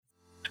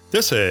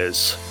This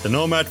is the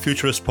Nomad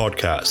Futurist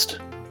Podcast,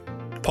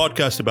 a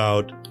podcast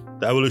about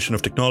the evolution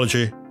of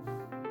technology,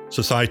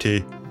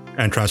 society,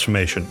 and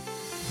transformation.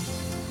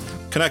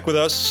 Connect with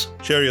us,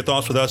 share your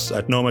thoughts with us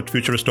at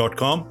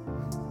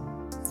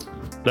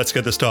nomadfuturist.com. Let's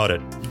get this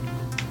started.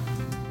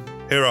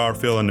 Here are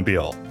Phil and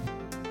Nabil.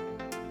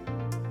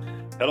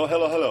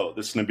 Hello.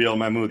 This is Nabil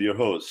Mahmood, your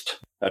host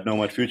at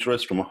Nomad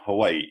Futurist from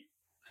Hawaii.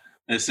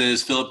 This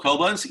is Philip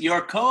Koblenz, your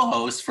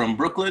co-host from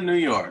Brooklyn, New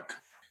York.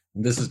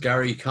 And this is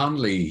Gary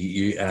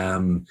Conley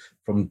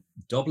from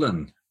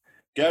Dublin.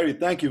 Gary,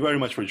 thank you very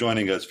much for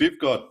joining us. We've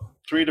got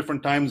 3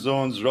 different time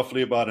zones,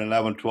 roughly about an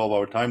 11,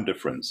 12-hour time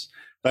difference.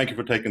 Thank you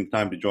for taking the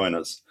time to join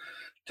us.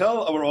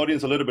 Tell our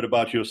audience a little bit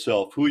about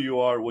yourself, who you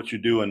are, what you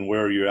do, and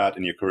where you're at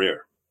in your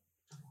career.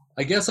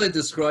 I guess I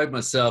describe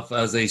myself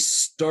as a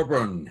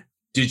stubborn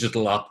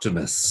digital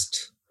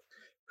optimist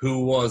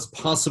who was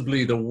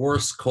possibly the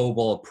worst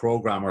COBOL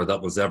programmer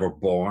that was ever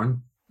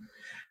born.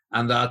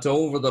 And that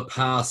over the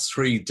past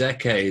 3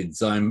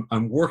 decades, I'm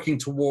working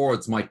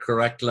towards my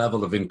correct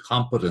level of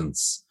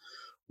incompetence,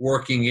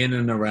 working in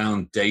and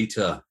around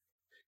data.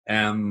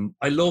 I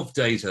love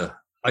data.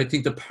 I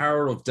think the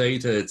power of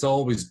data, it's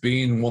always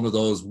been one of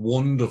those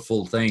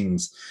wonderful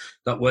things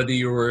that whether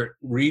you were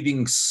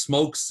reading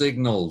smoke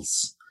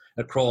signals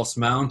across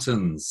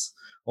mountains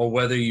or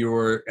whether you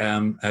were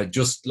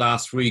just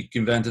last week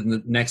invented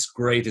the next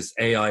greatest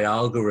AI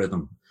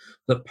algorithm,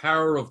 the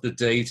power of the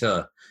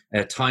data,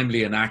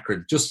 timely and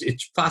accurate,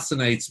 it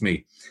fascinates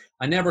me.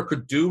 I never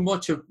could do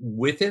much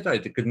with it. I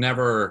could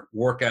never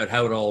work out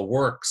how it all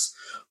works.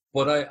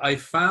 But I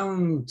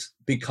found,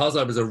 because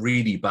I was a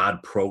really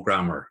bad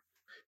programmer,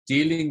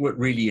 dealing with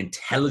really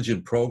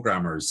intelligent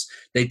programmers,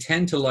 they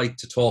tend to like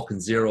to talk in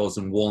zeros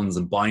and ones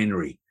and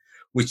binary,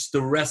 which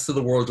the rest of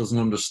the world doesn't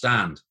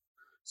understand.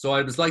 So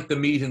I was like the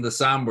meat in the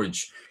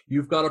sandwich.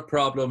 You've got a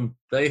problem,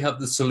 they have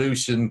the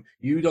solution,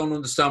 you don't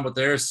understand what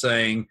they're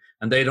saying,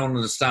 and they don't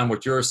understand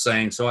what you're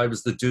saying. So I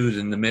was the dude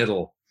in the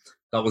middle.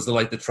 That was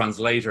like the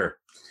translator.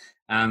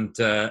 And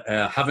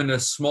having a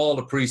small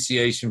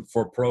appreciation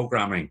for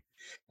programming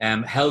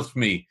helped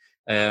me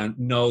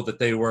know that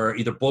they were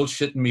either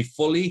bullshitting me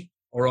fully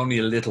or only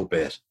a little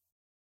bit.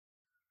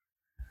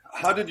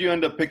 How did you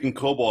end up picking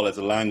COBOL as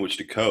a language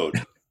to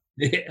code?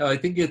 I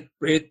think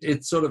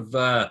it sort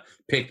of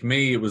picked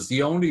me. It was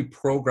the only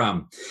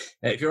program.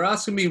 If you're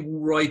asking me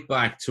right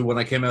back to when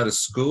I came out of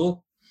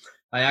school,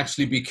 I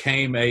actually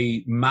became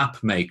a map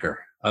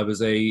maker. I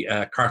was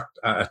a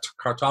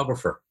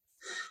cartographer.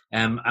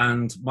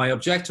 And my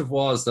objective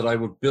was that I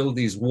would build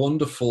these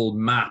wonderful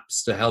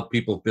maps to help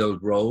people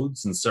build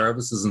roads and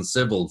services and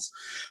civils.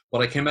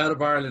 But I came out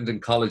of Ireland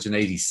in college in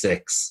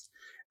 '86.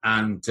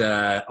 And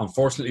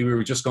unfortunately, we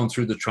were just going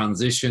through the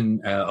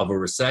transition of a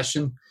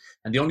recession.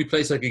 And the only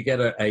place I could get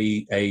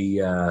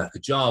a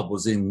job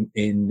was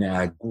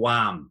in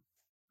Guam.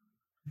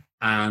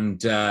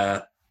 And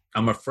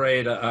I'm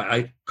afraid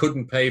I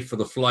couldn't pay for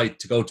the flight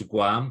to go to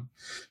Guam.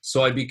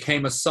 So I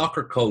became a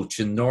soccer coach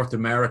in North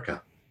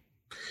America.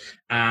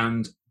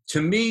 And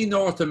to me,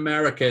 North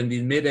America in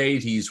the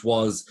mid-'80s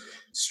was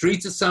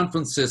streets of San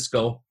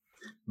Francisco,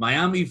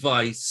 Miami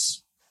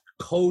Vice,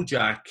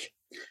 Kojak,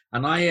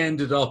 and I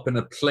ended up in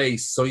a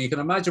place, so you can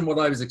imagine what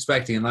I was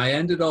expecting, and I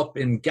ended up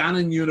in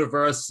Gannon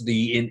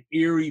University in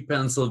Erie,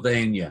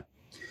 Pennsylvania.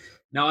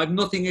 Now, I've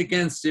nothing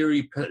against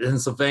Erie,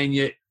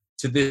 Pennsylvania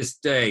to this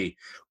day,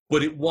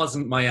 but it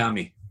wasn't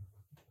Miami.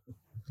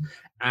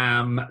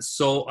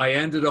 So I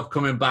ended up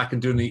coming back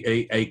and doing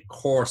a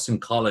course in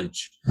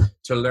college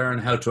to learn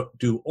how to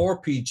do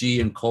RPG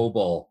and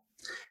COBOL.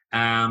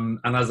 And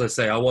as I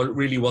say, I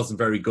really wasn't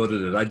very good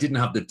at it. I didn't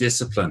have the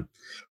discipline,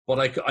 but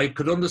I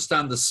could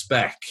understand the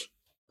spec,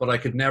 but I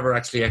could never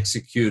actually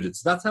execute it.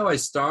 So that's how I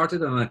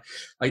started. And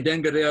I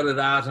then got out of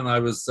that and I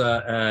was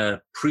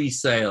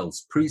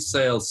pre-sales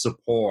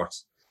support.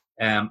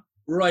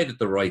 Right at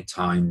the right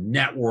time.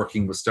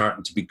 Networking was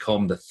starting to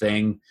become the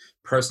thing.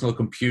 Personal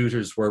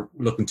computers were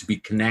looking to be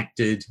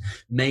connected.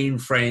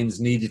 Mainframes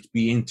needed to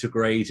be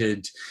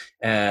integrated.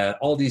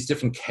 All these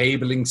different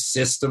cabling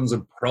systems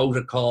and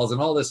protocols and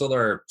all this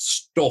other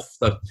stuff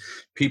that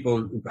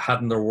people had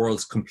in their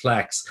worlds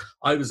complex.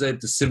 I was able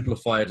to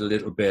simplify it a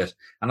little bit.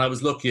 And I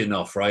was lucky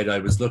enough, right? I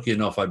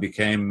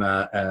became,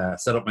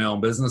 set up my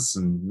own business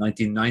in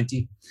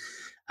 1990.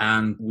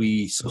 And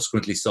we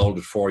subsequently sold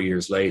it 4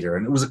 years later.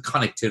 And it was a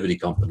connectivity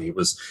company. It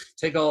was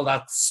take all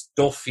that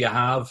stuff you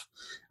have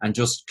and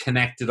just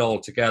connect it all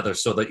together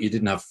so that you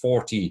didn't have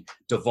 40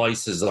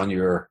 devices on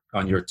your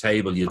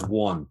table, you had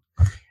one.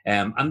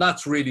 And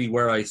that's really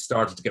where I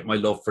started to get my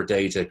love for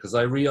data, because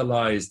I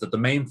realized that the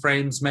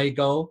mainframes may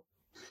go,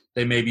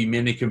 they may be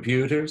mini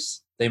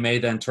computers, they may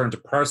then turn to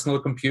personal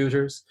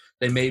computers,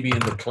 they may be in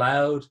the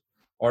cloud,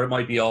 or it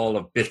might be all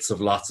of bits of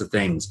lots of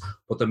things.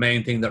 But the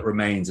main thing that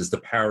remains is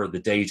the power of the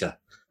data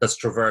that's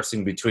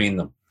traversing between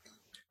them.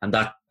 And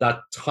that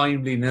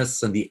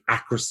timeliness and the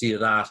accuracy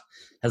of that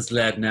has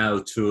led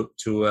now to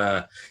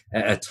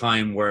a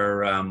time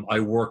where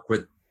I work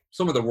with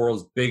some of the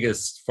world's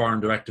biggest foreign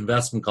direct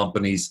investment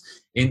companies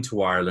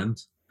into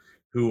Ireland.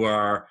 who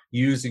are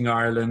using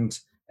Ireland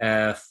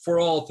for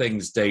all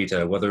things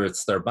data, whether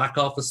it's their back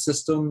office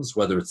systems,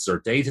 whether it's their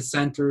data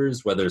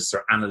centers, whether it's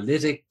their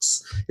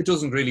analytics. It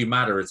doesn't really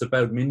matter. It's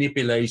about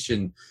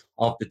manipulation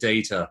of the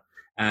data.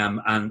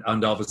 And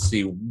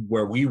obviously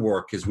where we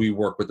work is we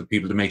work with the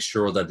people to make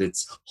sure that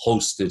it's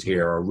hosted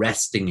here or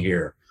resting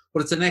here.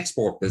 But it's an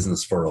export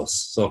business for us.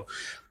 So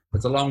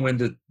it's a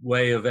long-winded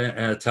way of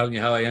telling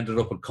you how I ended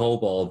up at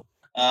COBOL.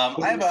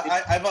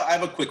 I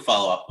have a quick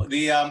follow-up.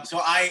 So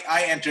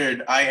I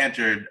entered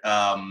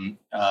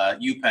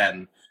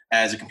UPenn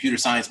as a computer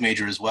science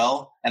major as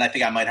well, and I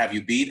think I might have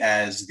you beat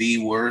as the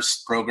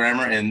worst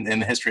programmer in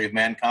the history of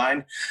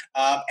mankind.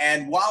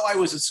 And while I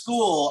was at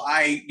school,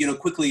 I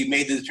quickly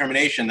made the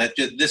determination that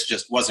this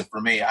just wasn't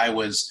for me. I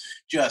was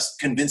just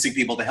convincing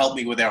people to help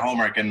me with their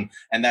homework, and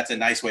that's a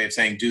nice way of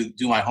saying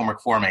do my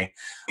homework for me.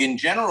 In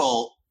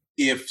general,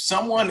 if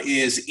someone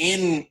is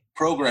in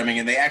programming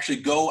and they actually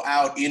go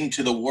out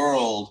into the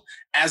world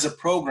as a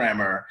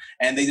programmer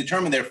and they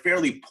determine they're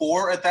fairly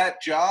poor at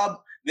that job,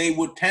 they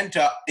would tend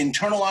to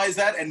internalize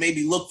that and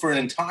maybe look for an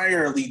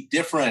entirely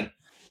different,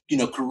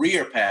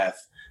 career path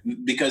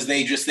because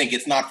they just think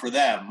it's not for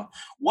them.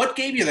 What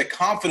gave you the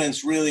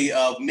confidence really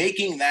of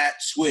making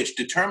that switch,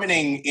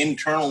 determining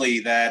internally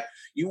that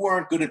you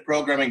weren't good at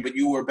programming, but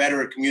you were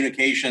better at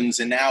communications,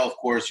 and now, of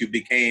course, you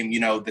became,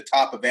 the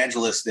top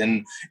evangelist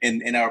in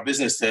our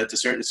business,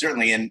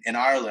 certainly in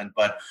Ireland.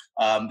 But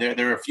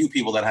there are a few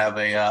people that have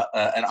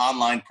an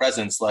online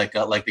presence like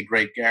the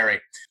great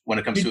Gary when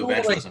it comes to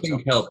evangelism.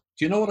 Do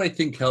you know what I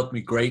think helped me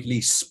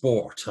greatly?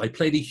 Sport. I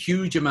played a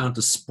huge amount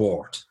of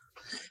sport.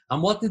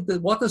 And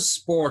what does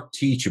sport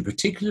teach you,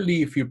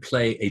 particularly if you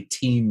play a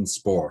team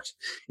sport,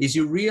 is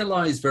you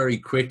realize very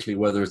quickly,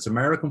 whether it's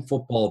American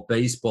football,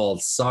 baseball,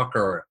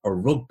 soccer, or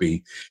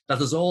rugby, that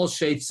there's all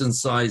shapes and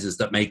sizes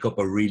that make up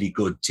a really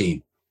good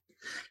team.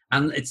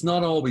 And it's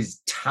not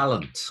always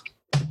talent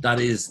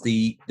that is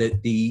the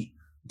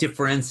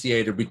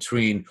differentiator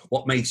between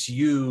what makes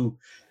you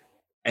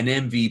an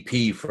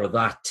MVP for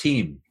that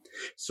team.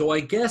 So I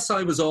guess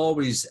I was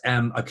always,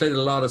 I played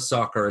a lot of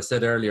soccer. I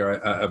said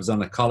earlier I was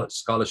on a college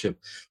scholarship,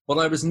 but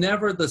I was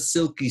never the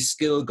silky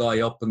skill guy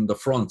up in the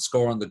front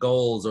scoring the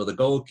goals or the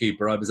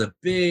goalkeeper. I was a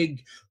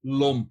big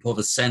lump of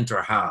a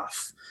centre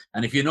half.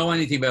 And if you know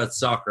anything about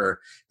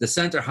soccer, the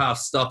centre half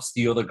stops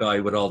the other guy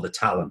with all the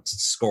talent to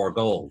score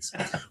goals.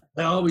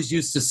 I always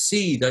used to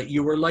see that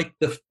you were like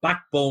the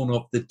backbone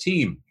of the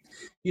team.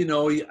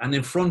 And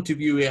in front of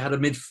you had a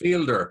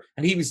midfielder,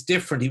 and he was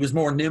different. He was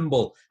more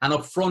nimble. And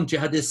up front, you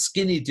had this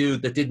skinny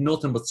dude that did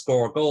nothing but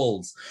score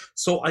goals.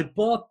 So I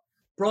brought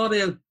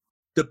out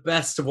the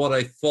best of what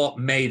I thought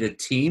made a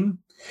team.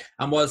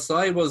 And whilst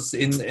I was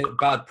a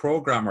bad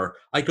programmer,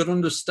 I could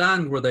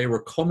understand where they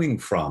were coming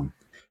from.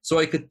 So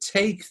I could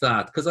take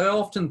that, because I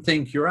often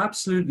think you're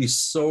absolutely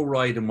so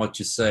right in what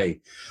you say.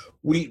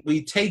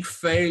 We take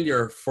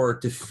failure for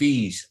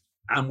defeat,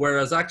 and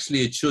whereas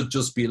actually it should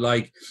just be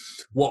like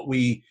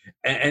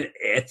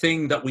a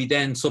thing that we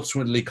then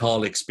subsequently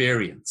call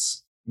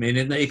experience. I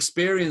mean, the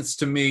experience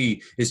to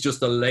me is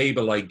just a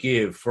label I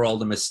give for all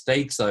the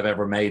mistakes I've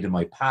ever made in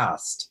my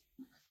past.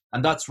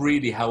 And that's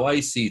really how I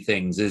see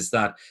things, is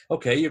that,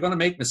 okay, you're going to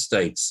make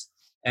mistakes.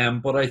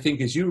 But I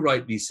think, as you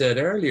rightly said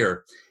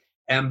earlier,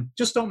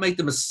 just don't make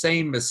the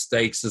same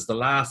mistakes as the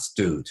last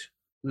dude.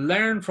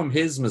 Learn from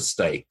his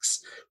mistakes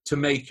to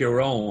make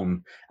your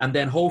own. And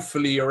then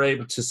hopefully you're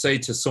able to say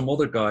to some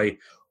other guy,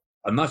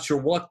 I'm not sure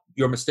what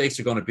your mistakes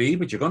are going to be,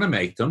 but you're going to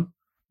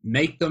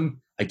make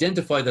them,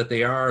 identify that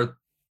they are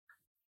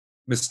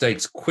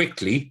mistakes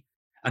quickly,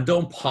 and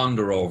don't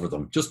ponder over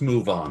them. Just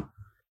move on,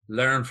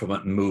 learn from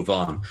it and move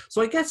on.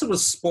 So I guess it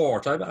was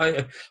sport.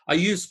 I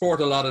use sport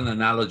a lot in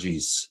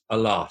analogies,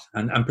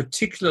 and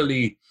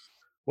particularly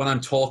when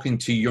I'm talking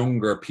to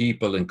younger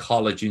people in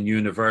college and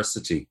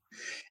university.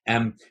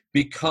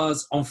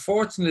 Because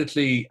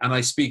unfortunately, and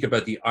I speak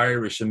about the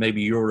Irish and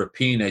maybe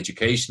European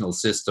educational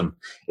system,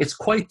 it's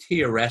quite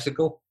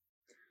theoretical.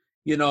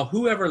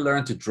 Whoever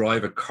learned to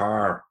drive a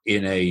car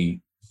in a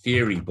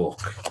theory book?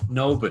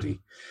 Nobody.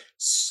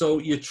 So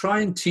you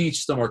try and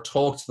teach them or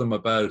talk to them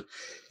about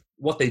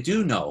what they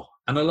do know.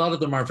 And a lot of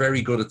them are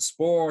very good at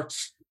sport.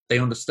 They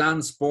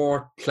understand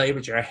sport, play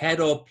with your head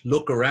up,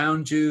 look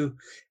around you,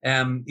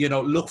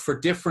 look for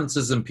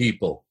differences in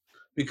people.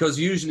 Because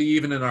usually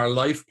even in our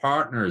life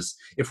partners,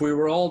 if we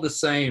were all the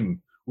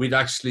same, we'd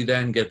actually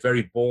then get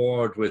very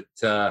bored with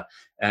the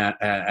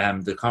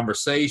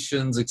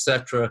conversations,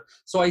 etc.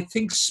 So I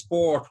think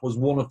sport was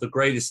one of the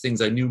greatest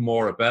things I knew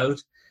more about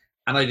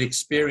and I'd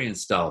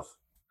experienced of.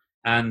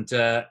 And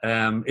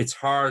it's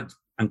hard,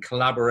 and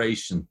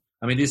collaboration.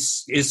 I mean,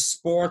 is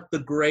sport the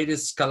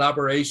greatest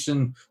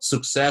collaboration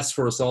success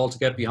for us all to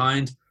get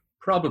behind?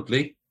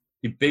 Probably.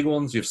 You have big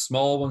ones, you have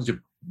small ones, you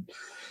have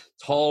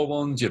tall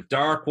ones, you have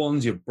dark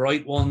ones, you have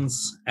bright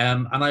ones.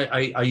 And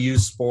I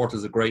use sport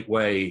as a great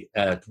way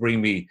to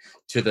bring me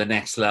to the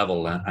next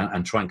level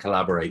and try and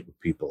collaborate with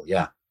people.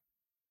 Yeah.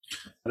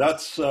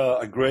 That's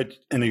a great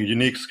and a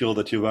unique skill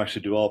that you've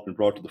actually developed and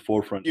brought to the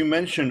forefront. You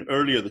mentioned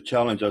earlier the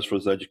challenge as far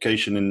as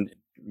education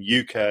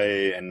UK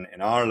and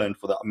in Ireland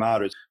for that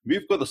matter,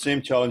 we've got the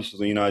same challenges as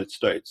the United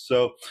States.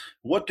 So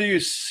what do you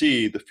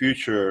see the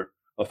future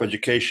of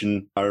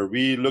education? Are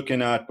we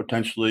looking at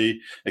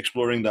potentially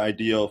exploring the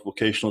idea of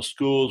vocational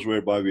schools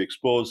whereby we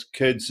expose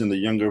kids and the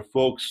younger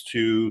folks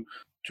to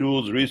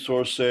tools,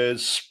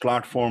 resources,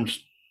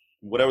 platforms,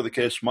 whatever the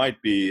case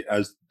might be,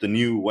 as the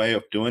new way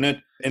of doing it?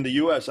 In the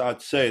US,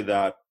 I'd say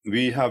that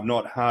we have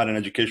not had an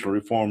educational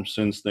reform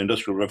since the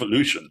Industrial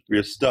Revolution. We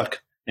are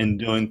stuck in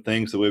doing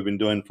things that we've been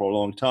doing for a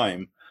long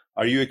time.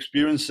 Are you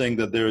experiencing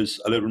that there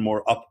is a little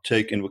more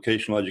uptake in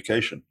vocational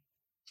education?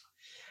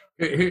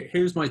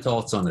 Here's my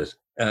thoughts on it.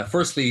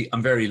 Firstly,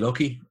 I'm very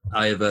lucky.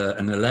 I have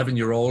an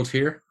 11-year-old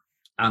here,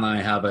 and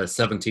I have a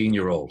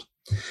 17-year-old.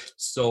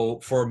 So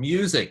for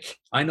music,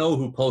 I know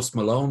who Post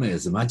Malone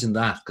is. Imagine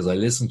that, because I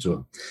listen to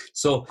him.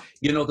 So,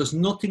 there's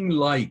nothing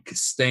like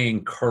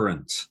staying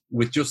current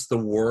with just the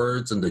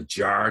words and the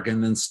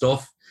jargon and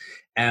stuff,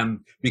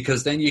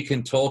 because then you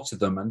can talk to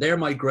them. And they're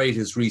my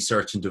greatest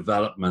research and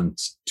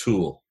development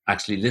tool,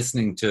 actually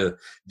listening to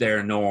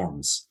their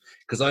norms.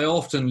 Because I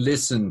often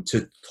listen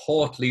to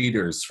thought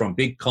leaders from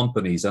big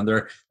companies, and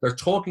they're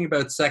talking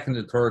about second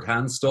and third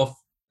hand stuff.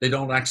 They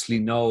don't actually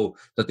know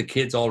that the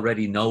kids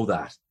already know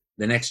that.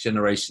 The next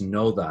generation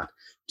know that.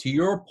 To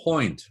your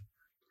point,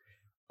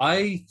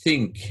 I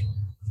think,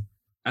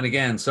 and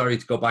again, sorry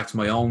to go back to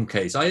my own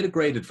case, I had a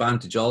great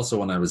advantage also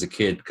when I was a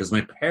kid, because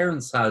my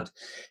parents had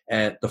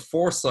the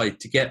foresight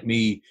to get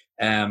me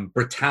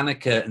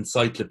Britannica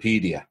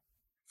Encyclopedia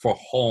for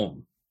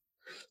home.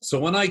 So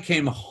when I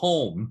came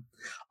home,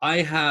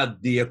 I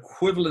had the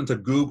equivalent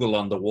of Google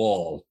on the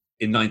wall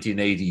in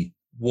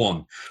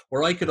 1981,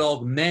 where I could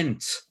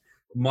augment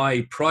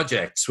my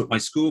projects with my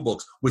school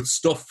books with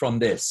stuff from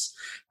this.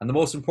 And the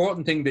most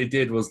important thing they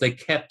did was they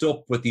kept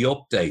up with the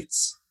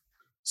updates.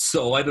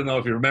 So I don't know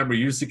if you remember,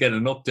 you used to get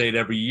an update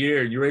every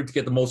year and you were able to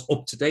get the most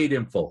up-to-date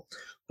info.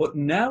 But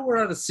now we're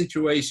at a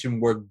situation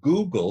where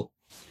Google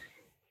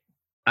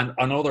and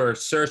other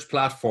search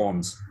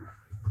platforms,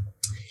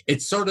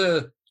 it's sort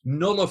of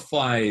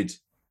nullified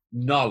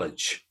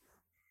knowledge.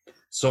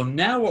 So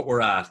now what we're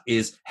at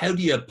is, how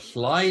do you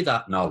apply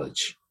that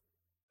knowledge?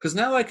 Because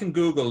now I can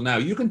Google now.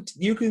 You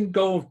can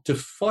go to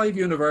 5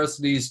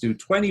 universities, do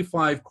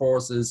 25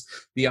 courses,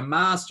 be a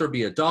master,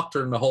 be a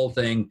doctor and the whole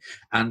thing.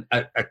 And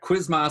a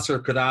quiz master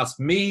could ask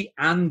me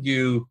and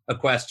you a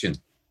question.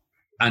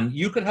 And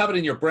you could have it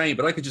in your brain,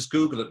 but I could just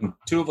Google it and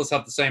 2 of us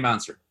have the same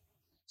answer.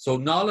 So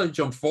knowledge,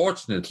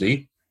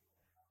 unfortunately,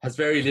 has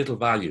very little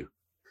value.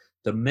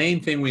 The main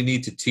thing we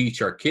need to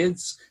teach our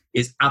kids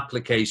is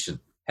application.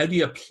 How do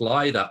you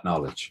apply that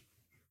knowledge?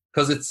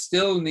 Because it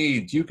still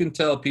needs, you can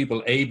tell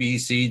people A, B,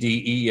 C,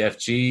 D, E, F,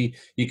 G,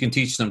 you can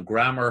teach them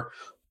grammar,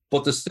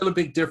 but there's still a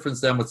big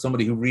difference then with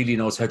somebody who really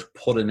knows how to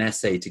put an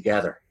essay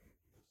together.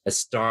 A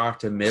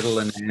start, a middle,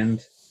 an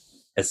end,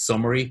 a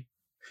summary.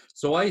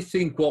 So I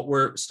think what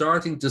we're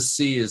starting to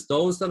see is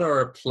those that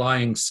are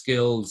applying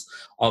skills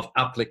of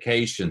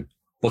application,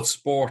 but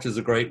sport is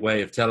a great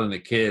way of telling a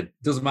kid,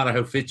 it doesn't matter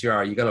how fit you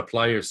are, you got to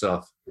apply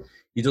yourself.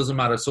 It doesn't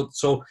matter.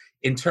 So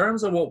in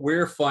terms of what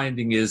we're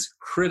finding is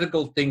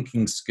critical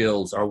thinking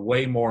skills are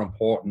way more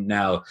important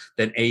now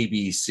than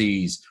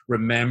ABCs,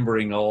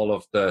 remembering all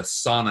of the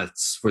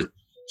sonnets with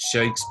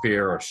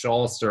Shakespeare or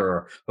Chaucer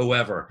or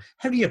whoever.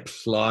 How do you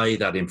apply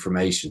that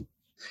information?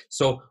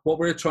 So what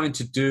we're trying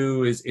to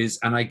do is,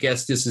 and I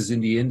guess this is in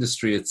the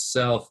industry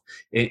itself,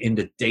 in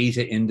the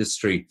data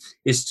industry,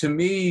 is to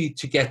me,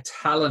 to get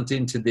talent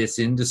into this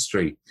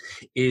industry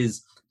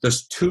is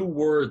there's 2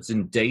 words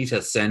in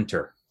data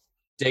center.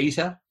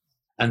 Data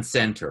and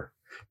center.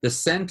 The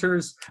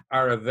centers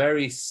are a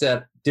very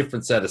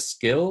different set of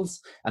skills,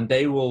 and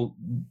they will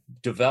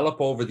develop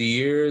over the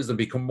years and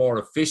become more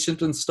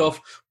efficient and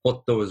stuff,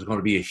 but there is going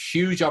to be a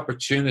huge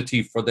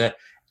opportunity for the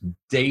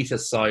data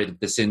side of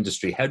this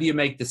industry. How do you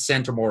make the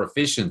center more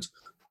efficient?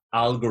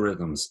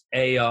 Algorithms,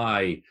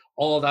 AI,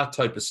 all that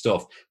type of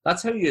stuff.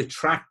 That's how you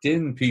attract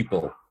in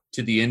people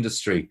to the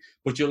industry.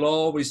 But you'll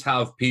always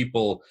have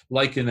people,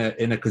 like in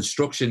a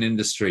construction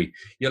industry,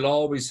 you'll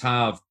always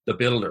have the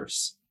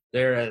builders.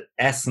 They're an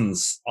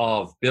essence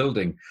of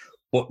building.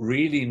 But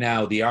really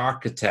now the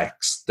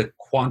architects, the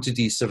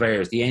quantity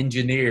surveyors, the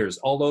engineers,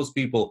 all those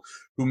people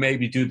who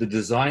maybe do the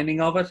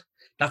designing of it,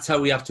 that's how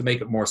we have to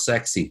make it more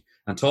sexy.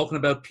 And talking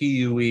about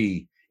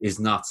PUE is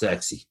not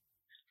sexy.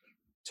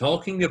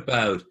 Talking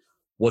about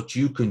what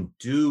you can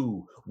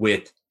do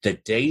with the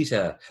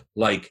data,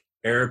 like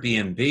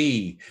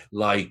Airbnb,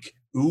 like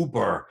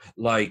Uber,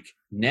 like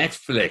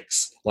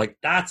Netflix, like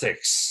that's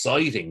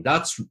exciting.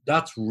 That's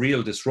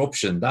real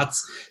disruption.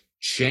 That's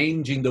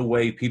changing the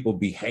way people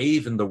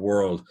behave in the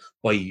world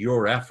by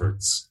your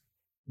efforts,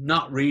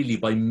 not really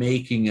by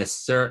making a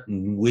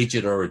certain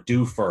widget or a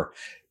doofer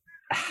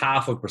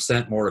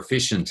 0.5% more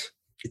efficient.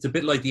 It's a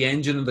bit like the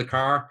engine of the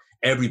car.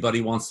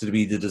 Everybody wants to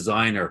be the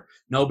designer.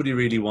 Nobody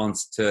really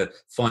wants to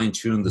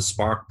fine-tune the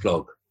spark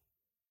plug.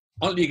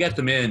 Until you get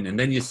them in, and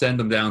then you send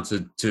them down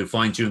to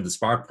fine-tune the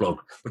spark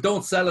plug. But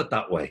don't sell it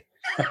that way.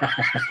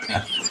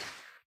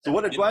 So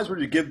what advice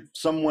would you give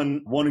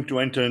someone wanting to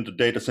enter into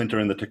data center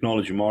in the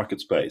technology market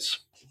space?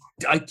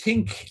 I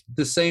think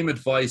the same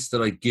advice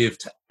that I give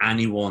to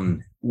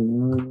anyone,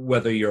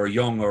 whether you're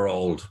young or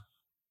old.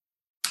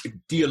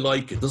 Do you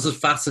like it? Does it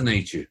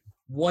fascinate you?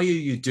 Why are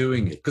you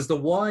doing it? Because the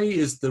why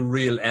is the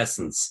real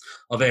essence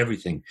of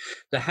everything.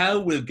 The how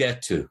we'll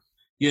get to,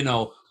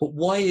 but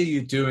why are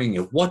you doing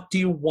it? What do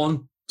you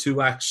want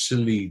to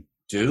actually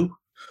do?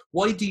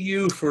 Why do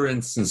you, for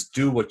instance,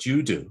 do what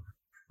you do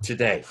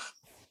today?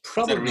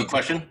 Probably. Is that a real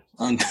question?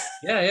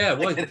 Yeah.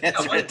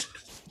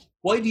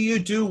 Why do you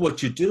do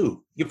what you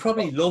do? You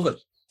probably love it.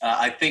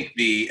 I think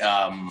the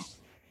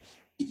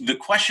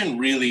question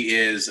really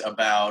is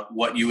about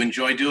what you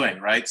enjoy doing,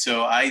 right?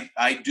 So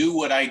I do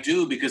what I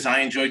do because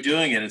I enjoy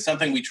doing it. And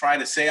something we try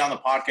to say on the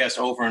podcast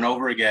over and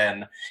over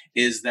again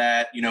is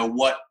that,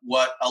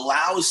 what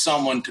allows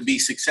someone to be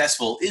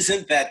successful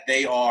isn't that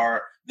they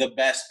are the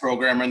best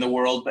programmer in the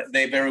world, but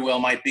they very well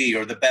might be,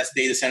 or the best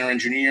data center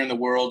engineer in the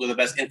world, or the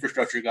best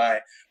infrastructure guy,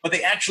 but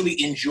they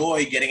actually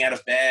enjoy getting out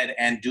of bed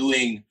and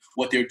doing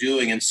what they're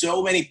doing. And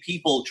so many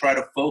people try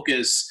to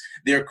focus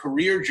their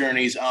career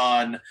journeys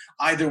on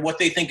either what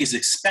they think is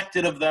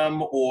expected of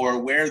them or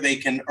where they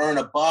can earn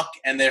a buck.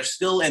 And they're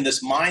still in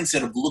this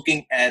mindset of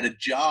looking at a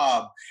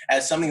job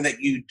as something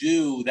that you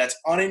do that's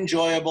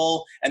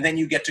unenjoyable. And then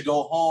you get to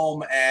go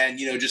home and,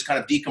 just kind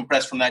of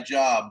decompress from that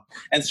job.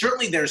 And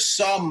certainly there's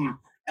some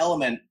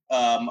element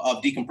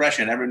of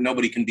decompression.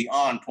 Nobody can be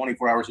on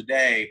 24 hours a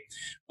day.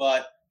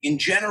 But in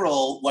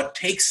general, what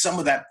takes some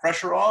of that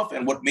pressure off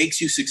and what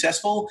makes you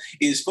successful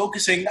is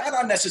focusing not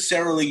on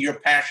necessarily your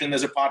passion.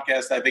 There's a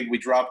podcast I think we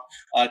dropped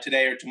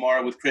today or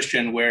tomorrow with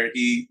Christian where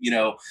he,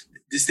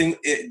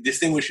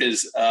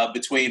 distinguishes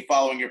between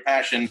following your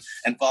passion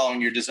and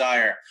following your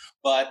desire.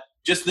 But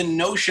just the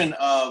notion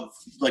of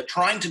like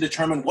trying to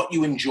determine what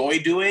you enjoy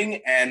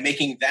doing and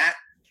making that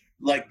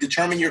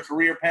determine your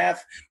career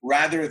path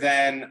rather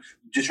than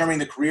determining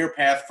the career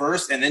path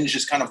first and then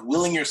just kind of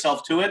willing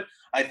yourself to it,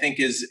 I think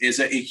is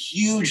a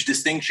huge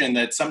distinction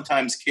that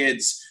sometimes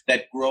kids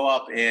that grow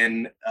up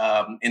in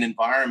an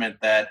environment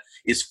that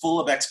is full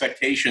of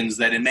expectations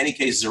that in many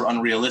cases are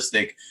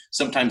unrealistic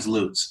sometimes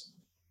lose.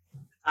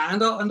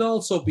 And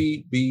also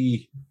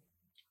be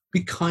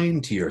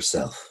kind to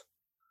yourself.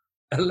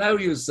 Allow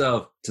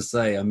yourself to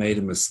say, I made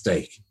a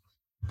mistake.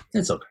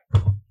 It's okay.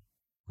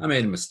 I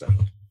made a mistake.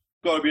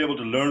 Got to be able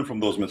to learn from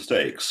those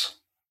mistakes.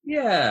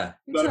 Yeah.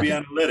 Exactly. Got to be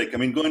analytic. I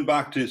mean, going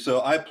back to,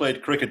 so I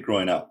played cricket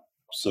growing up.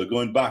 So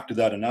going back to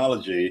that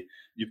analogy,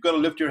 you've got to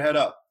lift your head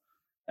up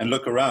and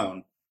look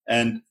around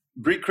and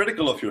be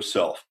critical of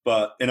yourself,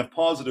 but in a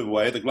positive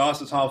way. The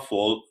glass is half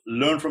full,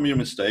 learn from your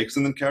mistakes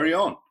and then carry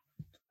on.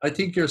 I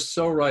think you're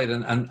so right.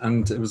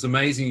 And it was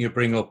amazing you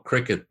bring up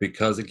cricket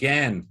because,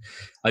 again,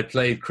 I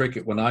played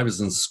cricket when I was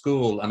in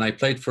school and I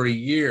played for a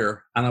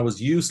year and I was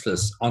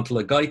useless until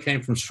a guy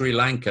came from Sri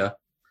Lanka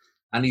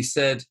and he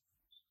said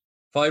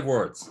 5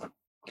 words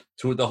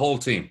to the whole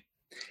team.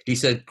 He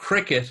said,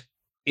 cricket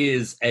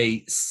is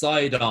a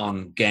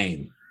side-on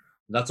game.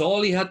 That's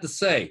all he had to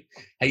say.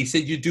 And he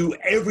said, you do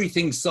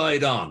everything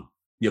side-on.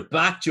 You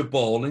bat, you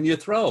bowl, and you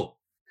throw.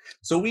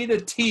 So we had a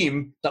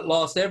team that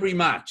lost every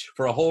match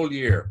for a whole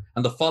year.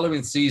 And the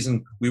following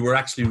season, we were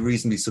actually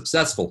reasonably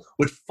successful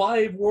with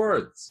 5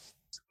 words.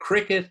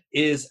 Cricket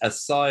is a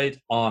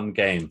side-on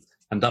game.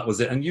 And that was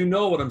it. And you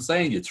know what I'm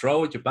saying. You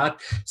throw it, you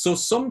bat. So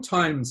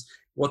sometimes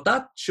what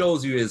that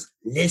shows you is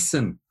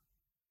listen.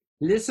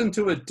 Listen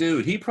to a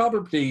dude. He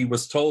probably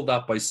was told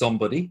that by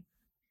somebody.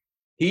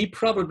 He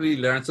probably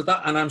learned. So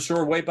that, and I'm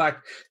sure way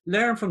back,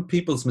 learn from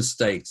people's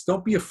mistakes.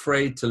 Don't be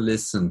afraid to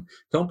listen.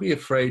 Don't be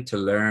afraid to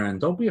learn.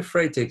 Don't be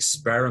afraid to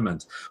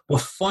experiment.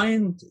 But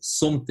find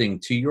something,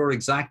 to your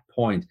exact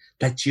point,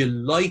 that you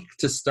like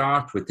to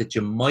start with, that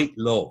you might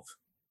love.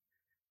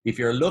 If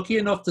you're lucky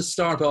enough to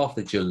start off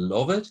that you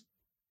love it,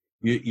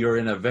 you're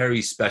in a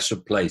very special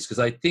place. Because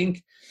I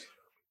think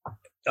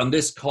on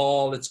this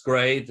call, it's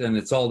great and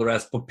it's all the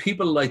rest, but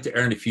people like to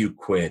earn a few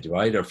quid,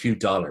 right? Or a few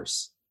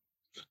dollars.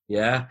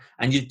 Yeah.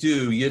 And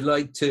you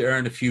like to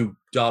earn a few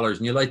dollars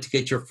and you like to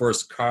get your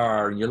first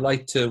car and you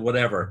like to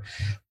whatever,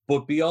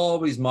 but be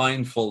always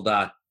mindful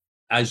that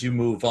as you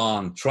move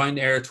on, try and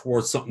err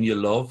towards something you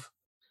love,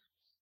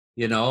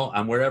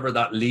 and wherever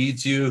that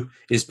leads you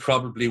is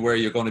probably where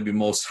you're going to be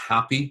most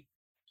happy.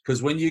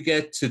 Because when you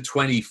get to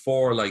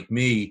 24, like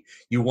me,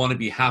 you want to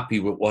be happy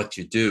with what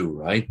you do,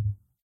 right?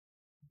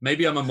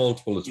 Maybe I'm a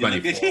multiple of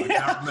 24.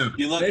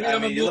 You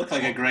look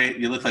like a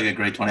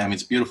great 20. I mean,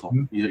 it's beautiful.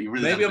 You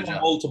really Maybe I'm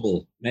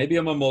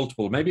a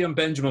multiple. Maybe I'm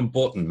Benjamin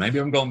Button. Maybe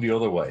I'm going the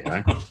other way.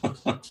 Right?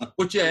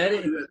 But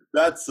yeah,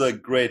 that's a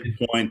great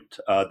point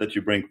that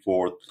you bring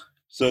forth.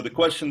 So the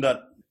question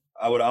that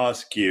I would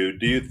ask you: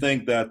 do you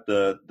think that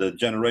the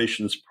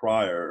generations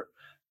prior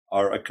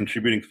are a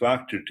contributing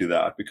factor to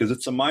that? Because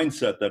it's a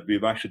mindset that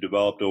we've actually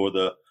developed over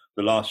the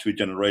last few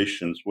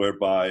generations,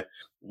 whereby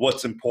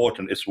what's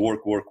important is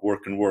work, work,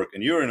 work, and work.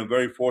 And you're in a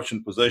very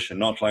fortunate position,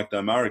 not like the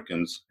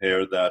Americans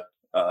here that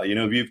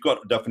We've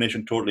got a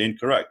definition totally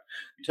incorrect.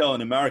 You tell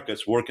in America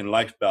it's work and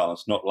life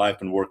balance, not life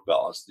and work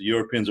balance. The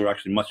Europeans are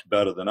actually much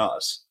better than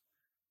us.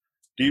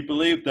 Do you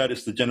believe that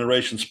it's the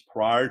generations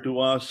prior to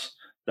us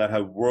that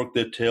have worked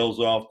their tails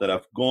off, that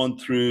have gone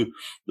through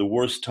the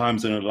worst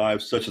times in their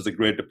lives, such as the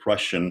Great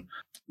Depression,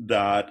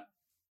 that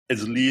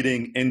is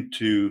leading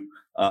into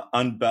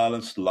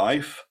unbalanced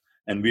life,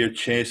 and we are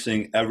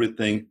chasing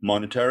everything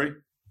monetary?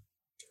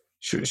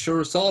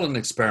 Sure, it's all an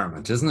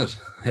experiment, isn't it?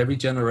 Every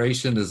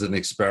generation is an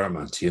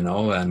experiment,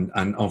 and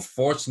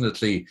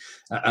unfortunately,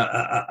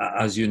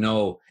 as you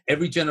know,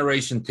 every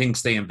generation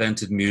thinks they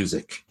invented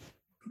music.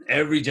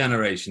 Every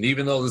generation,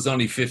 even though there's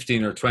only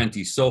 15 or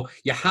 20. So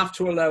you have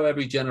to allow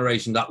every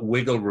generation that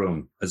wiggle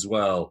room as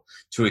well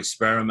to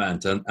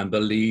experiment and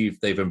believe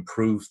they've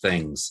improved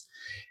things.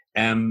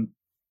 We're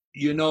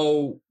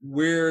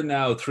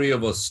now three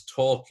of us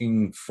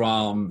talking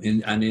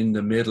in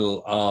the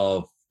middle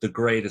of the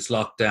greatest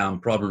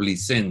lockdown probably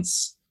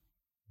since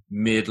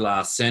mid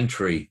last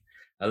century.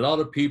 A lot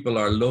of people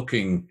are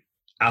looking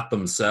at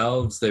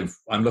themselves.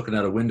 I'm looking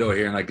at a window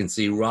here and I can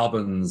see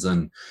robins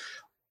and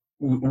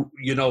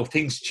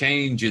things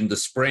change in the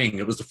spring.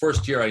 It was the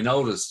first year I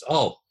noticed,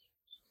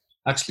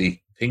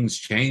 actually things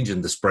change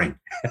in the spring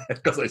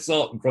because I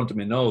saw it in front of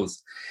my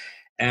nose.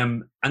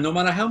 And no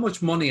matter how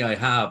much money I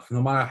have,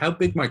 no matter how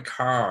big my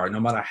car,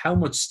 no matter how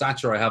much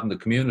stature I have in the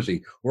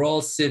community, we're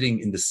all sitting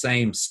in the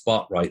same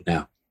spot right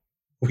now.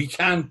 We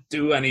can't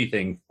do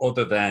anything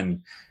other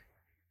than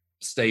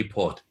stay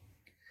put.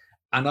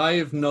 And I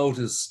have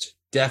noticed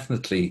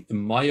definitely, in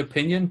my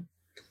opinion,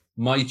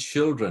 my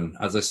children,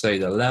 as I say,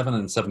 they're 11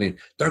 and 17,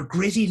 they're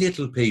gritty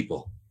little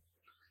people.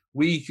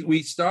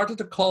 We started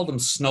to call them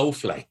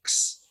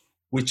snowflakes,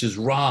 which is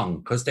wrong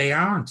because they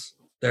aren't.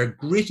 They're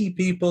gritty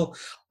people.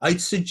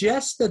 I'd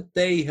suggest that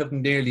they have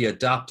nearly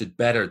adapted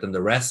better than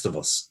the rest of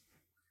us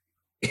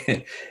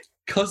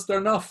because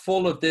they're not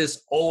full of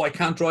this, I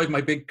can't drive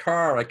my big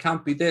car. I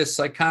can't be this.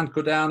 I can't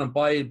go down and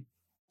buy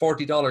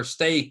 $40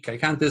 steak. I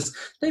can't this.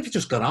 They've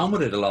just got on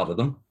with it, a lot of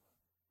them.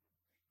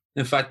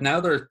 In fact, now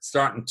they're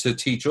starting to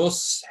teach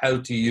us how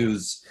to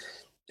use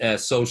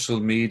social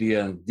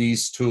media and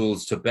these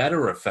tools to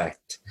better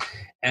effect.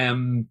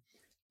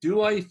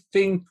 Do I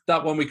think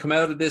that when we come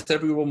out of this,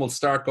 everyone will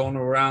start going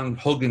around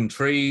hugging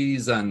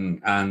trees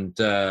and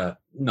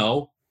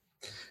no,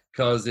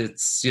 because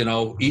it's,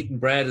 eating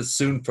bread is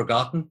soon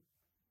forgotten.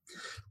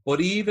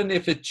 But even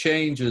if it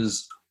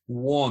changes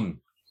one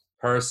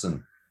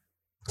person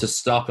to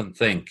stop and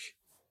think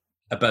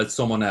about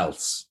someone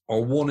else,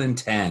 or 1 in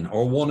 10,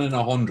 or 1 in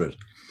 100,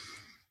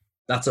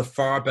 that's a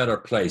far better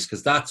place,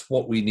 because that's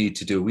what we need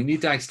to do. We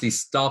need to actually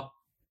stop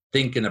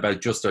thinking about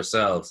just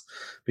ourselves,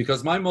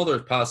 because my mother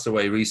passed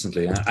away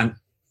recently, and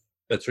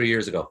about 3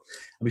 years ago.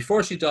 And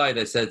before she died,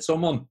 I said, "So,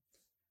 Mum,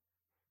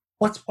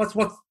 what's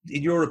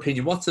in your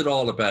opinion, what's it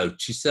all about?"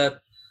 She said,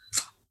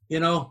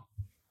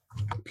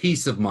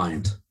 peace of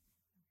mind.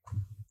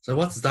 So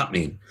what does that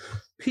mean?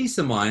 Peace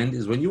of mind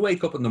is when you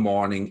wake up in the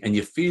morning and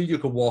you feel you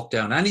could walk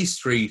down any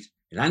street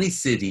in any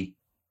city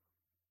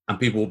and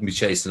people wouldn't be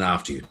chasing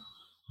after you.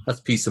 That's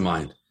peace of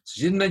mind. So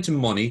she didn't mention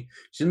money.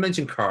 She didn't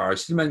mention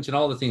cars. She didn't mention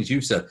all the things you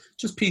said.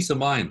 Just peace of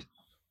mind.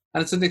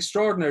 And it's an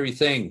extraordinary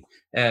thing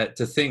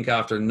to think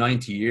after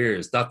 90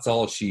 years. That's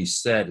all she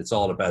said. It's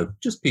all about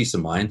just peace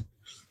of mind.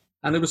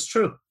 And it was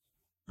true.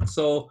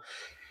 So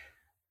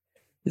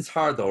it's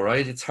hard though,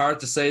 right? It's hard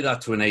to say that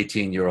to an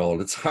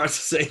 18-year-old. It's hard to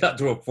say that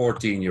to a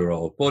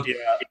 14-year-old. But,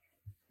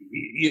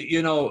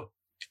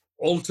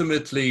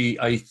 ultimately,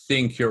 I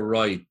think you're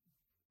right.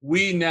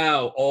 We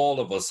now, all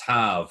of us,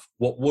 have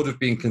what would have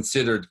been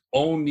considered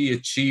only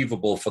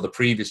achievable for the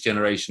previous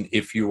generation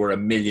if you were a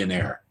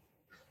millionaire.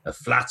 A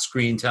flat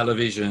screen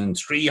television,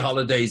 3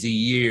 holidays a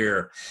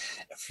year,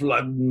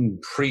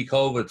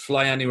 pre-COVID,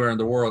 fly anywhere in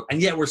the world.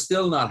 And yet we're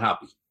still not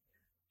happy,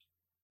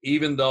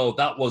 even though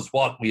that was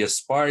what we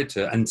aspired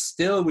to. And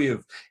still we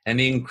have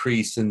an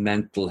increase in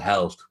mental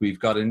health.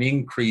 We've got an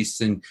increase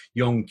in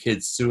young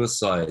kids'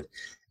 suicide.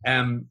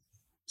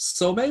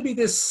 So maybe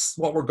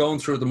what we're going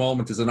through at the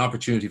moment is an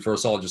opportunity for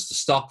us all just to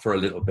stop for a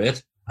little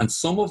bit. And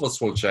some of us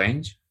will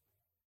change.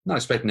 I'm not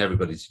expecting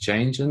everybody to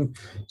change. And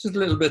just a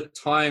little bit of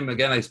time.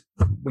 Again,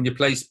 when you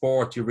play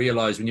sport, you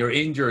realize when you're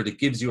injured, it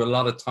gives you a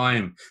lot of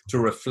time to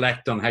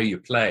reflect on how you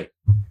play.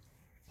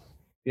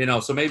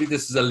 So maybe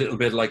this is a little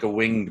bit like a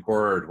winged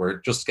bird. We're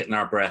just getting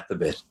our breath a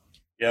bit.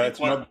 Yeah, it's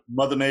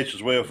Mother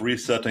Nature's way of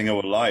resetting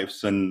our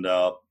lives and,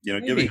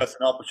 giving us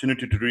an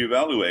opportunity to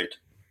reevaluate.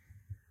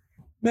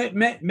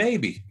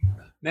 Maybe.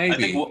 I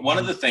think one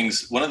of the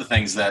things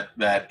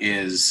that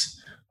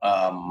is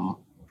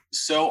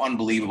so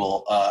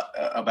unbelievable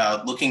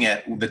about looking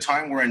at the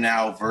time we're in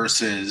now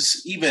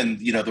versus even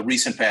the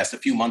recent past, a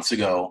few months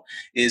ago,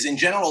 is in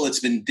general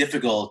it's been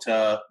difficult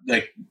to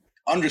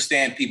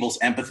understand people's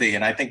empathy.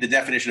 And I think the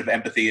definition of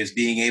empathy is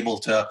being able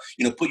to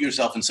put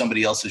yourself in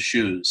somebody else's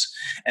shoes.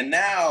 And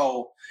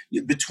now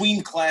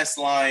between class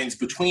lines,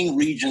 between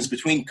regions,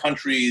 between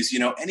countries,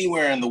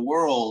 anywhere in the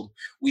world,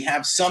 we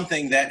have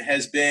something that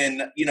has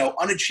been,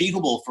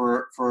 unachievable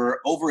for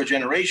over a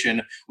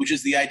generation, which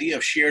is the idea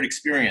of shared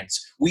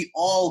experience. We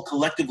all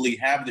collectively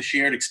have the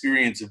shared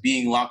experience of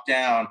being locked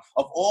down,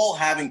 of all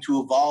having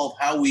to evolve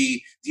how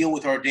we deal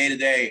with our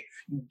day-to-day.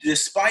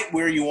 Despite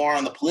where you are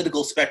on the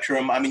political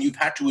spectrum, I mean, you've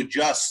had to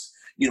adjust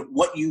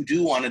what you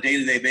do on a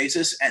day-to-day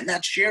basis. And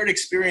that shared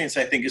experience,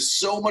 I think, is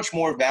so much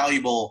more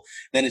valuable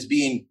than is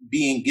being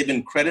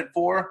given credit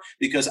for,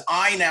 because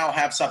I now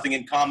have something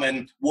in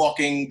common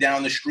walking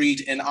down the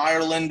street in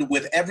Ireland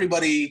with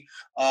everybody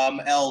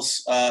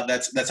else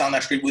that's on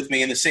that street with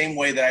me, in the same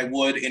way that I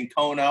would in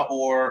Kona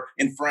or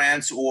in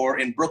France or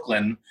in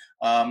Brooklyn.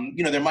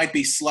 There might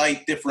be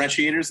slight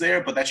differentiators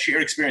there, but that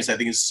shared experience, I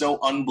think, is so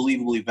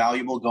unbelievably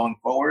valuable going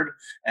forward,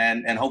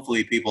 and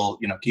hopefully people,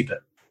 keep it.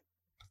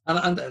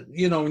 And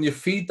when you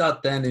feed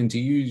that then into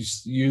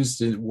use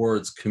the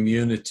words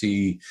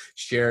community,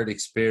 shared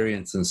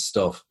experience and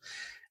stuff.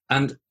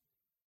 And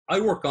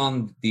I work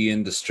on the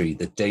industry,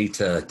 the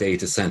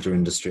data center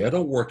industry. I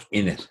don't work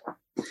in it.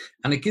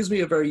 And it gives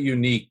me a very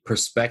unique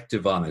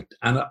perspective on it.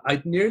 And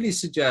I'd nearly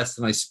suggest,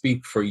 and I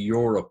speak for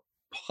Europe,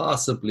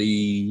 possibly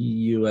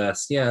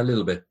US, a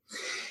little bit,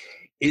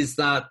 is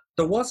that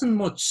there wasn't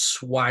much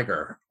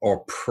swagger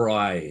or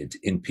pride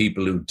in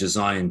people who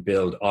design,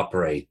 build,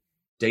 operate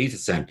data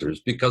centers,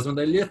 because when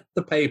they lift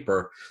the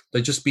paper,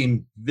 they're just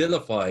being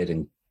vilified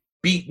and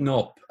beaten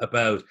up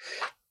about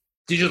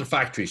digital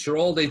factories. Sure,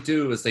 all they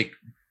do is they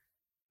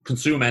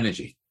consume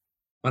energy.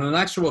 When in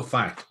actual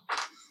fact,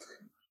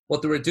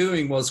 what they were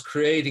doing was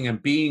creating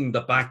and being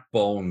the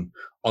backbone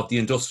of the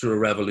Industrial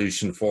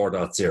Revolution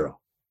 4.0.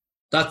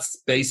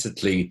 That's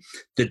basically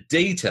the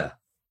data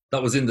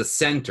that was in the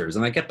centers.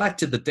 And I get back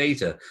to the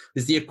data,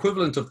 is the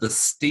equivalent of the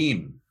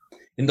steam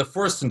in the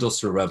first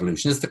Industrial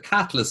Revolution, is the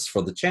catalyst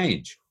for the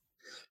change.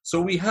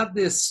 So we had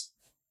this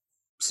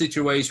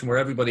situation where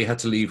everybody had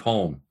to leave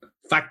home.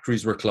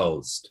 Factories were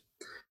closed.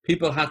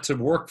 People had to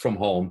work from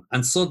home.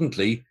 And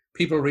suddenly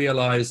people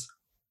realized,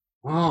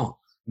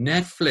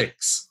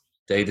 Netflix,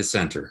 data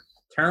center.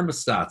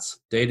 Thermostats,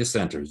 data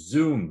center.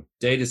 Zoom,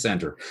 data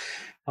center.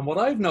 And what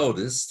I've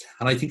noticed,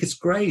 and I think it's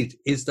great,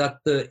 is that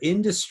the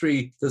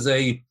industry, there's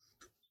a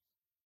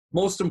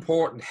most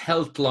important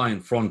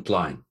healthcare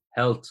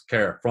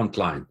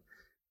frontline.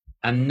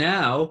 And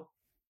now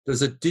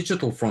there's a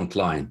digital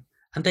frontline,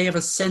 and they have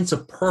a sense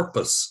of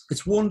purpose.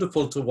 It's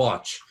wonderful to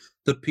watch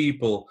the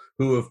people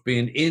who have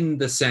been in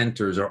the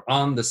centers or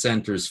on the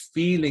centers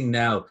feeling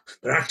now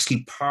they're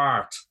actually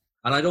part.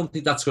 And I don't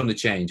think that's going to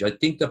change. I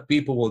think that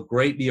people will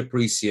greatly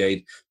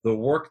appreciate the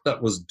work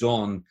that was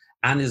done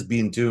and is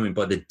being doing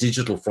by the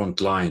digital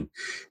frontline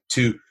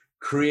to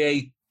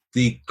create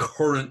the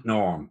current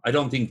norm. I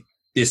don't think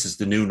this is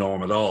the new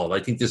norm at all. I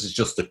think this is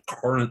just the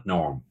current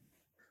norm,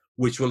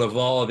 which will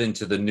evolve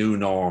into the new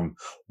norm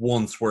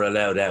once we're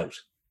allowed out,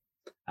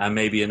 and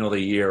maybe another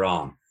year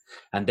on.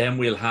 And then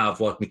we'll have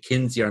what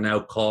McKinsey are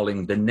now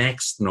calling the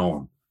next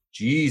norm.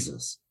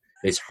 Jesus,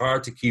 it's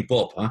hard to keep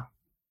up, huh?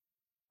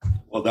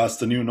 Well, that's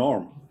the new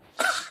norm.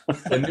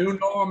 The new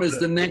norm is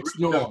the next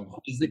norm,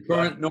 is the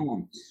current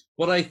norm.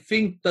 But I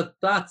think that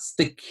that's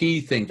the key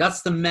thing.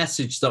 That's the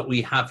message that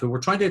we have. If we're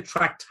trying to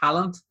attract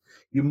talent,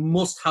 you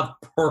must have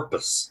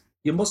purpose.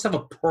 You must have a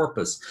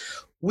purpose.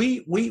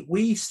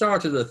 We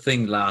started a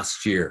thing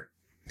last year.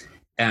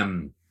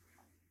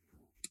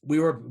 We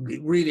were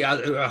really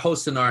a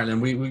host in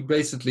Ireland. We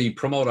basically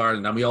promote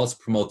Ireland, and we also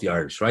promote the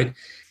Irish, right?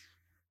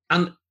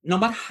 And no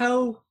matter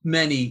how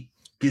many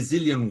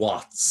gazillion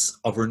watts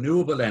of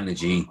renewable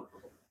energy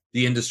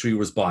the industry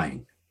was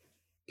buying,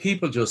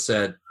 people just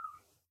said,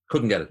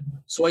 couldn't get it.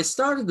 So I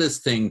started this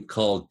thing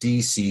called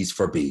DCs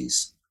for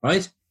Bees,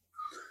 right?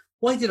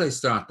 Why did I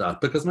start that?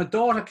 Because my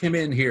daughter came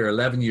in here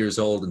 11 years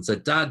old and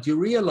said, Dad, do you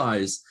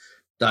realize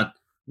that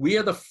we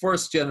are the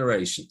first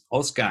generation,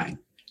 us gang,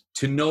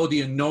 to know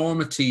the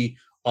enormity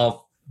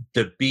of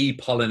the bee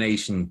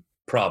pollination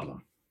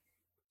problem?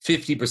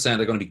 50%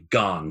 are going to be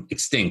gone,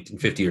 extinct in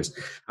 50 years.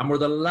 And we're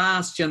the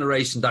last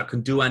generation that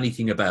can do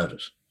anything about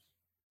it.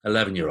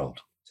 11-year-old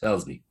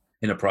tells me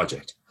in a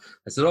project.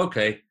 I said,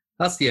 okay,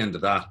 that's the end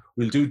of that.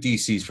 We'll do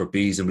DCs for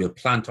Bees, and we'll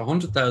plant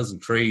 100,000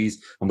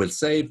 trees, and we'll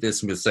save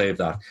this and we'll save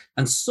that.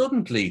 And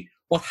suddenly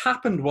what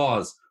happened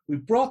was we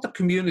brought the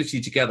community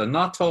together,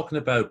 not talking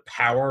about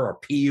power or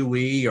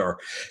PUE or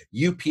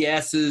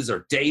UPSs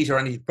or data or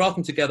anything, brought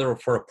them together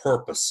for a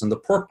purpose. And the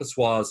purpose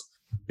was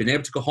being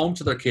able to go home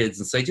to their kids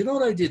and say, do you know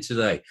what I did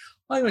today?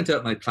 I went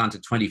out and I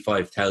planted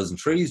 25,000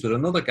 trees with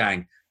another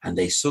gang, and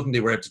they suddenly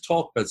were able to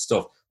talk about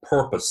stuff.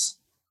 Purpose,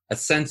 a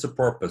sense of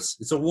purpose.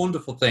 It's a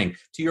wonderful thing.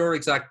 To your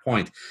exact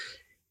point,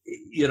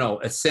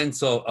 a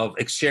sense of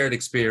shared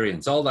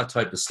experience, all that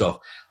type of stuff.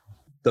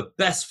 The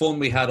best fun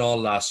we had all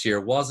last year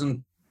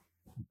wasn't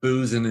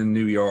boozing in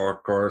New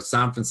York or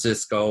San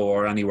Francisco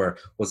or anywhere,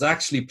 was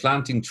actually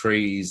planting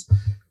trees,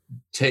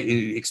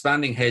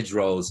 expanding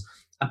hedgerows,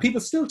 And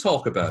people still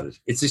talk about it.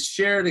 It's a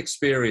shared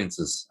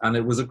experiences, and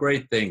it was a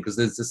great thing because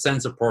there's a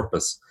sense of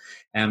purpose.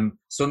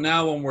 So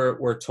now when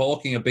we're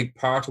talking, a big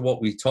part of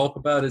what we talk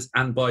about is,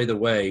 and by the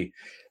way,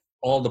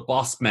 all the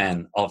boss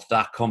men of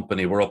that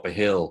company were up a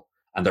hill,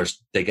 and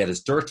they get as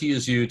dirty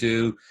as you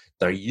do,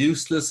 they're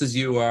useless as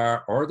you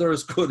are, or they're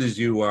as good as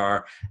you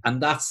are.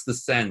 And that's the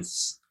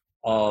sense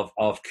of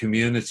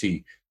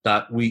community,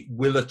 that we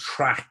will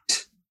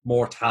attract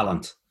more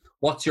talent.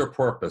 What's your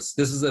purpose?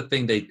 This is a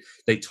thing they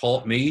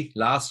taught me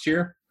last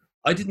year.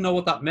 I didn't know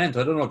what that meant.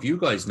 I don't know if you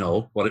guys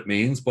know what it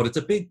means, but it's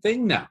a big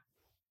thing now.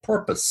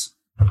 Purpose.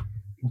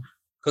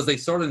 Because they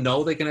sort of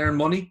know they can earn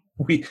money.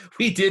 We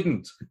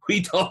didn't.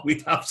 We thought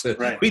we'd have to.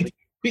 Right.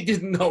 We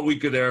didn't know we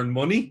could earn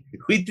money.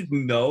 We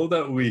didn't know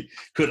that we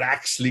could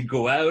actually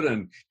go out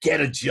and get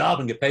a job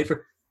and get paid for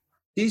it.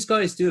 These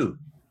guys do.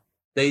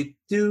 They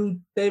do.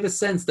 They have a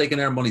sense they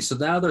can earn money. So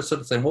now they're sort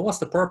of saying, well, what's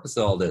the purpose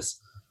of all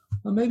this?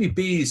 Well, maybe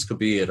bees could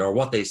be it, or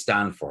what they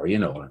stand for. You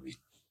know what I mean?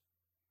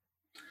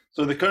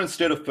 So the current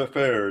state of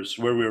affairs,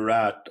 where we're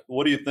at,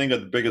 what do you think are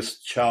the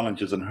biggest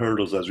challenges and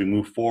hurdles as we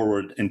move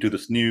forward into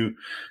this new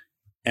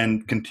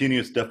and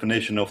continuous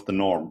definition of the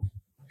norm?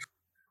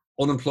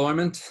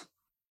 Unemployment,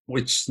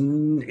 which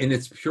in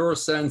its pure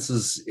sense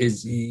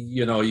is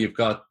you've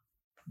got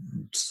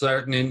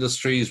certain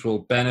industries will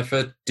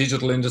benefit,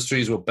 digital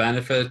industries will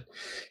benefit.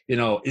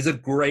 Is a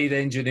great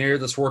engineer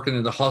that's working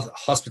in the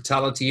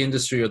hospitality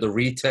industry or the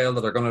retail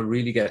that are going to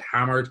really get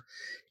hammered?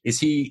 Is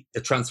he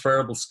a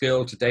transferable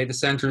skill to data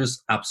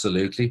centers?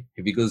 Absolutely.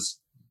 If he does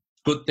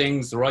good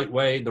things the right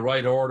way, the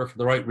right order, for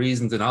the right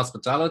reasons in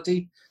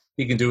hospitality,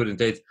 he can do it in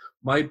data.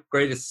 My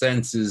greatest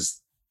sense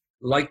is,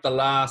 like the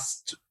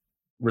last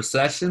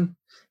recession,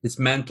 it's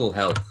mental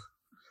health.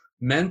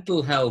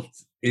 Mental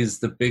health is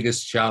the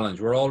biggest challenge.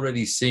 We're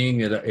already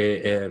seeing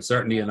it,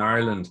 certainly in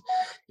Ireland,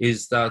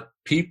 is that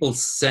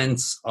people's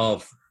sense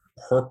of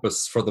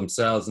purpose for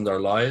themselves and their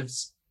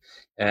lives,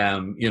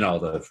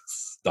 the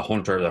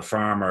hunter, the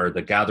farmer,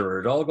 the gatherer,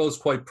 it all goes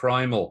quite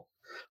primal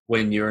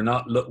when you're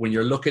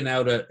looking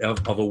out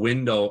of a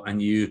window,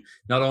 and you,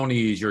 not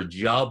only is your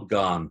job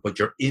gone, but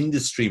your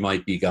industry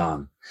might be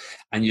gone,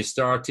 and you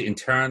start to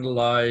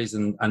internalize,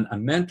 and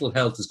mental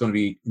health is going to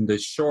be, in the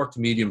short to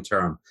medium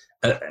term,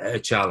 a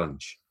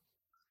challenge.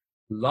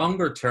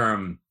 Longer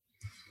term,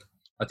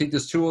 I think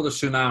there's two other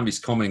tsunamis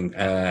coming.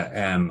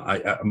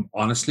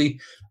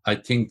 Honestly, I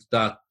think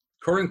that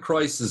current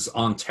crisis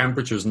on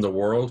temperatures in the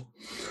world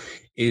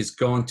is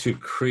going to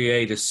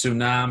create a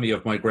tsunami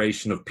of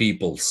migration of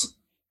peoples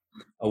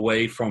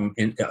away from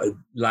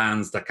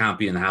lands that can't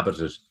be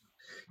inhabited.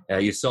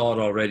 You saw it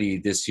already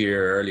this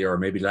year, earlier, or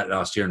maybe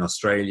last year in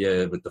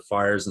Australia with the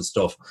fires and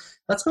stuff.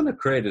 That's going to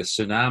create a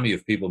tsunami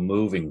of people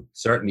moving,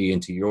 certainly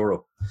into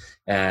Europe,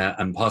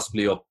 and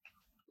possibly up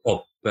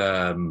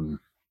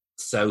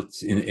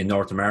south in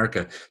North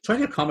America. Trying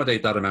to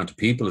accommodate that amount of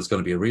people is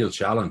going to be a real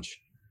challenge.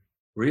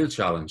 That's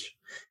on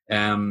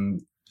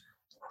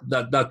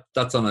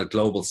a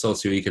global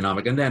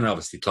socioeconomic, and then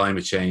obviously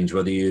climate change,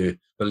 whether you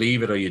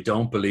believe it or you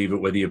don't believe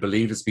it, whether you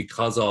believe it's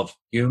because of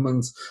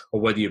humans or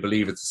whether you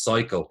believe it's a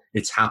cycle,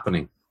 it's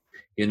happening.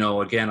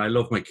 Again, I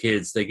love my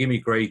kids. They give me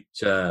great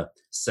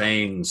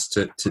sayings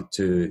to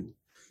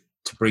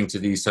bring to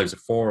these types of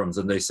forums,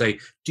 and they say,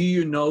 do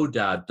you know,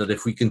 Dad, that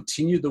if we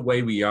continue the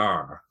way we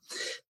are,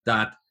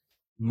 that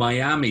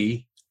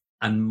Miami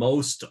and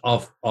most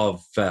of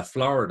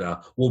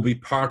Florida will be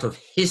part of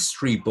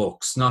history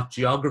books, not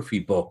geography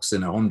books,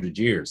 in 100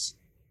 years.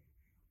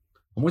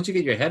 And once you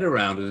get your head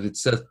around it, it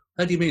says,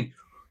 how do you mean?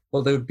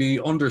 Well, they would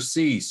be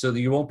undersea, so that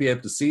you won't be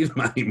able to see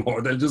them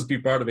anymore. They'll just be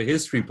part of a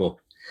history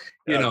book.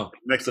 It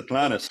makes the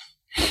planet.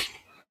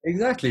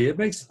 Exactly. It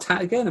makes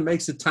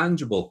it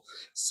tangible.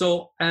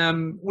 So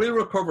we'll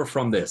recover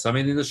from this. I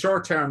mean, in the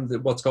short term,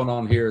 what's going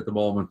on here at the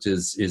moment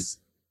is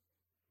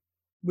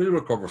we'll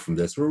recover from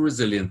this. We're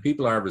resilient.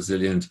 People are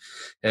resilient.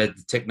 The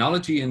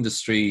technology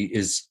industry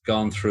is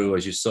gone through,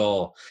 as you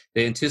saw.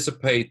 They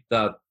anticipate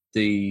that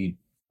they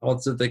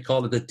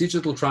call it the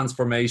digital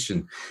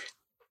transformation.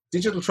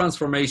 Digital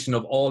transformation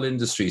of all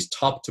industries,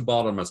 top to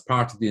bottom, as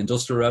part of the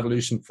Industrial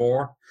Revolution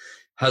 4,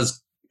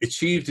 has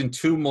achieved in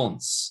 2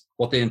 months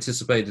what they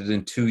anticipated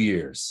in 2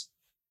 years.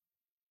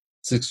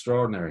 It's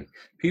extraordinary.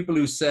 People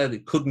who said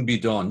it couldn't be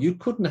done. You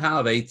couldn't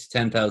have 8,000 to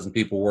 10,000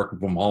 people working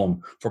from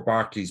home for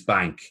Barclays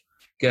Bank.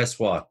 Guess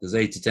what? There's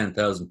 8,000 to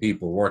 10,000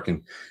 people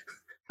working,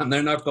 and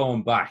they're not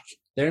going back.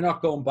 They're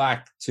not going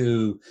back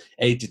to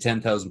 8,000 to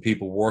 10,000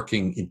 people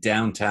working in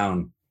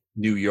downtown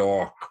New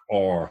York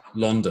or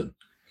London,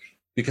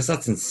 because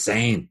that's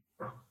insane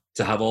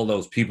to have all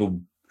those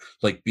people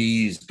like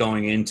bees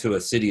going into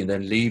a city and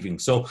then leaving.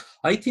 So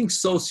I think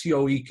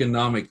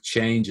socioeconomic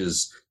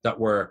changes that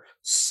were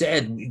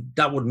said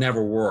that would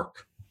never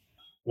work,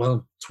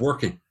 well, it's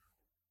working.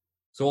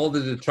 So all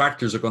the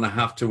detractors we're going to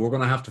have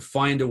to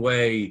find a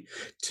way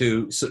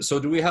to, so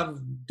do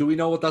we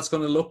know what that's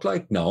going to look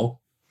like? No.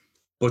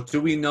 But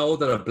do we know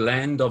that a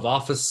blend of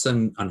office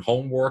and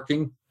home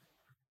working,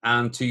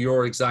 and to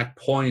your exact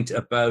point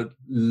about,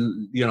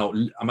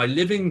 am I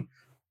living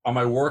am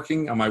I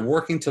working? Am I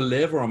working to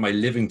live, or am I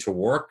living to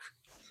work?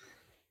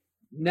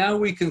 Now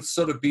we can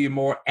sort of be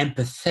more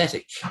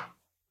empathetic.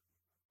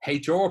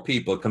 HR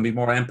people can be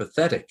more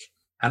empathetic.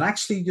 And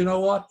actually, you know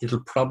what?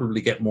 It'll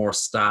probably get more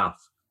staff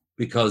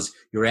because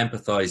you're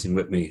empathizing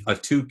with me. I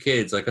have 2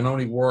 kids. I can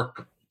only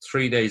work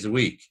 3 days a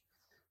week.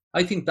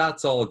 I think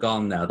that's all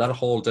gone now. That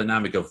whole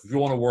dynamic of, if you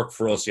want to work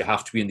for us, you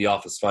have to be in the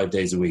office 5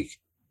 days a week.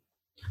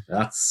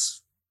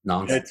 That's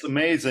nonsense. It's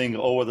amazing.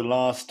 Over the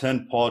last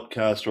 10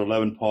 podcasts or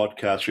 11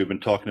 podcasts, we've been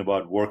talking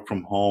about work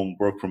from home,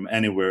 work from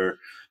anywhere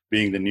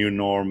being the new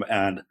norm,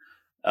 and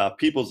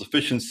people's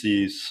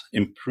efficiencies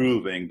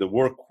improving. The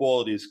work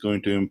quality is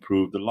going to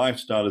improve. The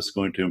lifestyle is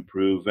going to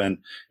improve. And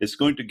it's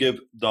going to give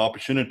the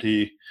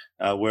opportunity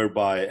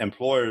whereby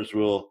employers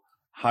will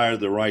hire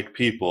the right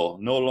people,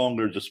 no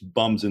longer just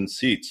bums in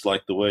seats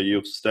like the way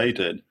you've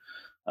stated.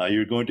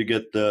 You're going to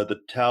get the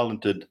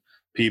talented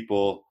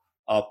people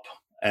up,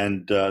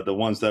 and the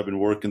ones that have been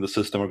working the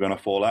system are going to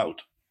fall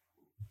out.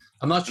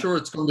 I'm not sure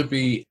it's going to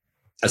be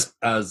as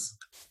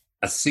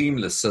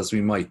seamless as we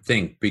might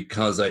think,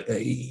 because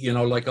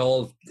like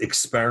all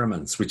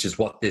experiments, which is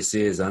what this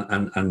is,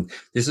 and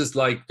this is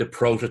like the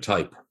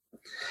prototype.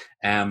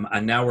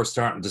 And now we're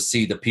starting to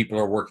see that people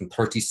are working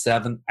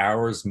 37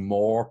 hours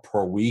more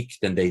per week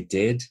than they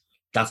did.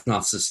 That's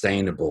not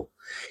sustainable.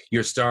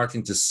 You're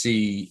starting to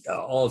see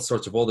all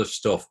sorts of other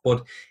stuff.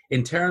 But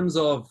in terms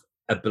of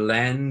a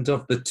blend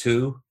of the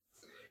two,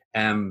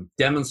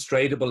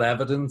 demonstrable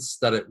evidence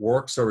that it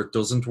works or it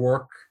doesn't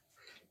work,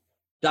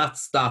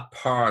 that's that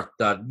part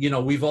that,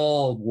 we've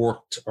all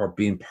worked or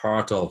been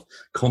part of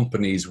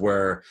companies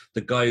where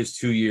the guy is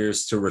 2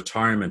 years to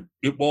retirement.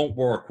 It won't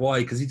work. Why?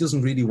 Because he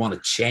doesn't really want to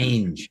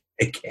change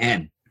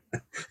again.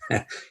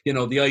 The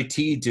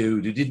IT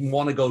dude who didn't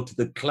want to go to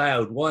the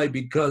cloud. Why?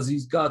 Because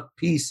he's got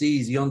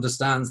PCs. He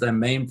understands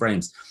them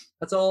mainframes.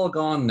 That's all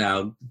gone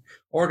now.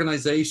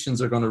 Organizations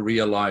are going to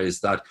realize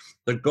that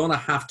they're going to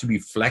have to be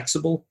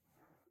flexible.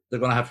 They're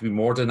going to have to be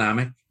more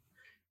dynamic.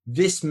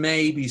 This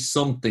may be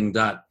something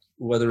that,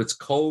 whether it's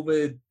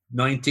COVID-19,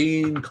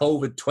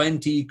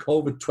 COVID-20,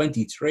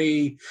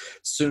 COVID-23,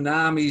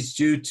 tsunamis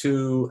due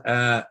to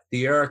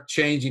the earth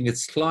changing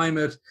its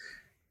climate,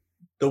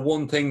 the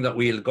one thing that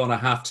we're going to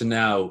have to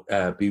now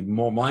be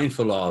more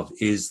mindful of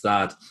is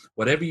that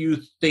whatever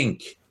you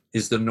think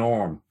is the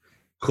norm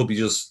could be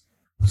just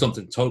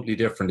something totally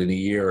different in a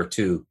year or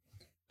two.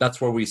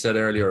 That's where we said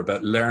earlier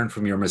about learn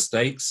from your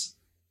mistakes,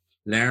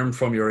 learn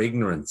from your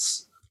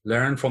ignorance,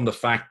 learn from the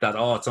fact that,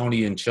 it's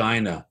only in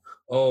China.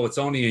 Oh, it's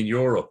only in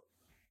Europe.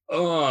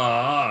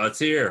 Oh, it's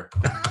here.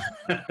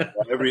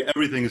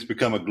 Everything has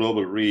become a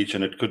global reach,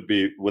 and it could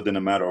be within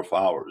a matter of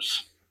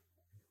hours.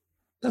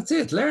 That's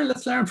it.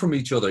 Let's learn from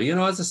each other.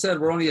 As I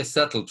said, we're only a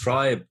settled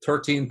tribe.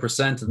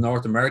 13% of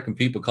North American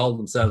people call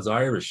themselves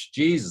Irish.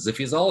 Jesus, if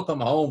you all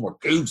come home, we're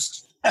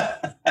goosed.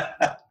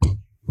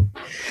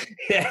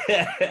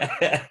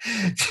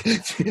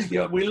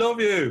 Yeah, we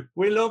love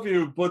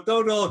you, but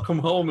don't all come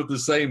home at the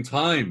same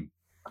time.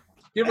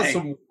 Give us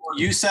some.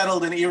 You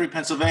settled in Erie,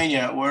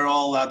 Pennsylvania. We're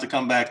all allowed to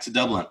come back to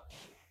Dublin.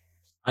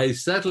 I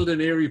settled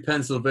in Erie,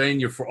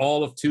 Pennsylvania for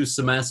all of 2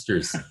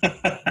 semesters.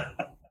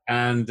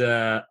 And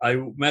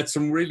I met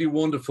some really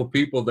wonderful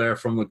people there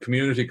from a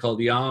community called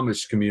the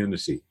Amish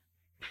community.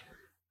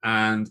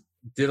 And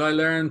did I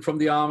learn from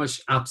the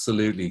Amish?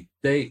 Absolutely.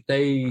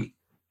 They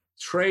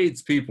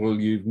tradespeople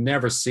you've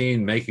never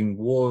seen making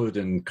wood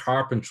and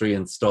carpentry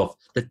and stuff.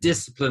 The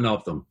discipline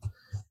of them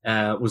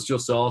was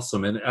just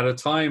awesome. And at a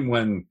time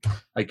when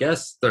I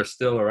guess they're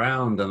still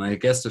around and I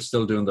guess they're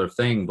still doing their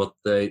thing, but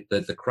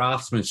the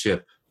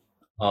craftsmanship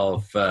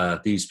of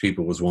these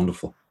people was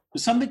wonderful.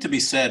 There's something to be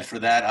said for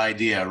that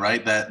idea,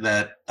 right?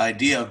 That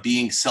idea of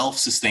being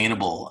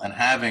self-sustainable and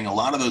having a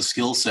lot of those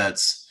skill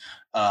sets.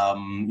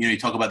 You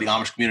talk about the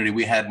Amish community.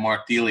 We had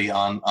Mark Deely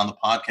on the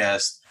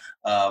podcast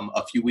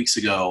a few weeks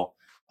ago.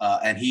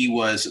 And he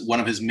was, one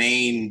of his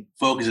main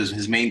focuses,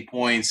 his main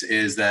points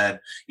is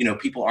that,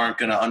 people aren't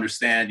going to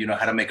understand,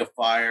 how to make a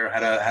fire,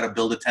 how to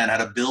build a tent, how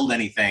to build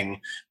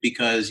anything,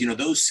 because,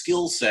 those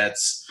skill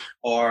sets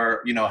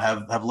are,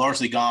 have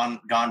largely gone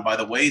by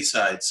the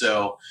wayside.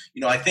 So,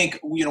 I think,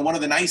 one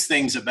of the nice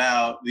things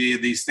about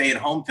the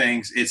stay-at-home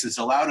things is it's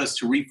allowed us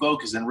to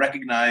refocus and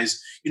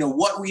recognize,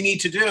 what we need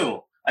to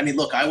do. I mean,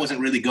 look, I wasn't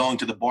really going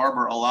to the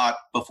barber a lot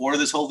before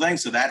this whole thing,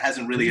 so that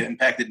hasn't really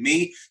impacted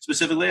me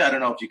specifically. I don't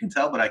know if you can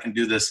tell, but I can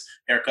do this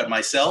haircut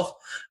myself.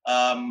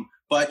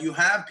 But you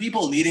have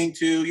people needing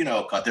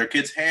to, cut their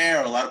kids'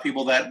 hair. A lot of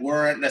people that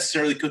weren't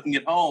necessarily cooking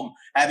at home,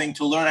 having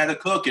to learn how to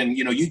cook and,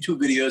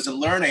 YouTube videos and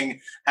learning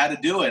how to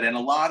do it. And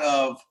a lot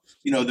of,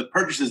 the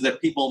purchases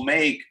that people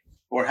make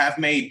or have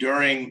made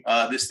during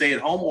this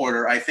stay-at-home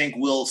order, I think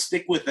will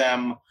stick with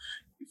them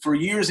for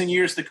years and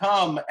years to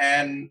come.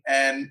 And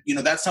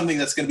that's something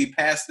that's going to be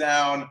passed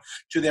down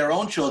to their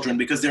own children,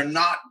 because they're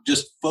not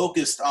just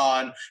focused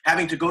on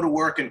having to go to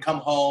work and come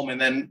home and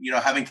then,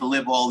 having to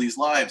live all these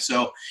lives.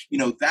 So,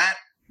 that,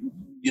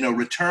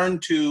 return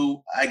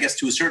to, I guess,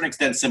 to a certain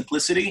extent,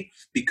 simplicity,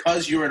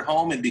 because you're at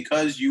home and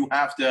because you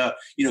have to,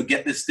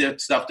 get this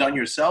stuff done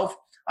yourself.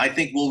 I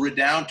think will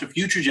redound to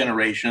future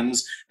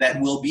generations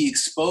that will be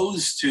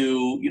exposed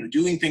to,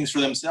 doing things for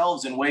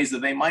themselves in ways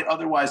that they might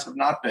otherwise have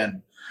not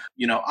been.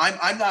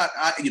 I'm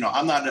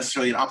not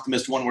necessarily an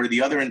optimist one way or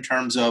the other in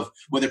terms of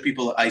whether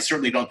I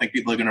certainly don't think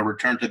people are going to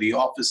return to the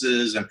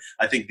offices. And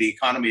I think the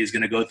economy is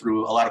going to go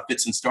through a lot of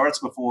fits and starts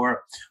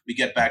before we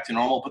get back to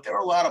normal. But there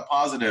are a lot of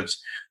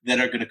positives that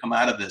are going to come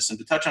out of this. And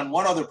to touch on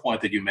one other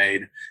point that you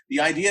made, the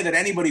idea that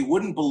anybody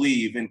wouldn't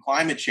believe in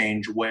climate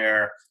change,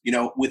 where,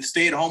 with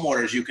stay-at-home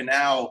orders, you can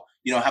now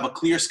have a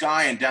clear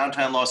sky in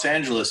downtown Los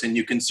Angeles, and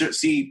you can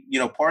see,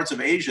 parts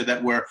of Asia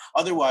that were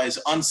otherwise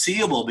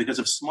unseeable because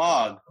of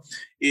smog,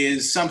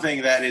 is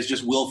something that is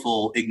just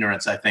willful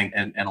ignorance, I think,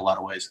 in a lot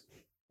of ways.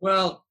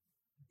 Well,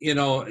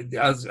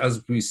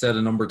 as we said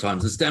a number of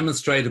times, it's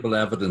demonstrable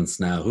evidence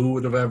now. Who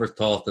would have ever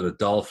thought that a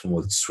dolphin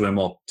would swim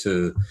up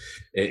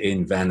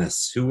in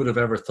Venice? Who would have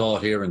ever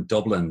thought here in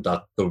Dublin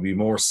that there would be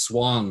more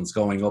swans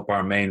going up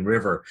our main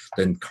river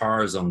than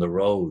cars on the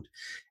road?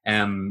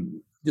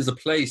 There's a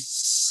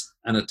place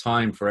and a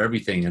time for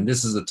everything, and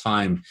this is a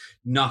time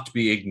not to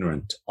be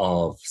ignorant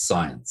of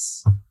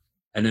science.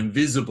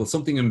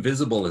 Something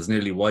invisible has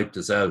nearly wiped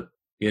us out.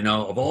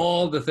 Of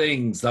all the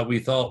things that we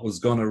thought was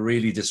going to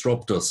really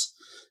disrupt us,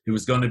 it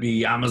was going to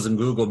be Amazon,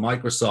 Google,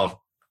 Microsoft.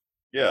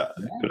 Yeah,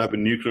 it could have a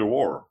nuclear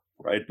war,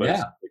 right? But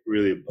it's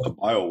really a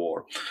bio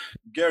war.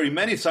 Gary,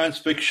 many science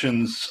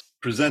fictions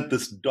present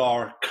this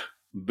dark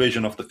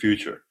vision of the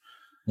future.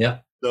 Yeah.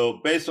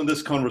 So based on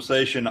this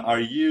conversation,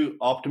 are you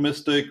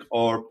optimistic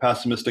or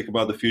pessimistic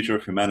about the future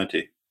of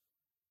humanity?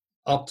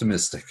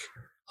 Optimistic.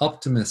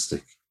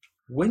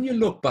 When you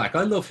look back,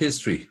 I love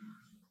history.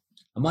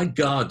 Oh my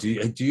God, do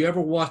you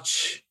ever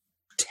watch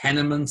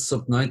Tenements of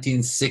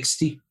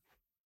 1960? Do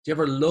you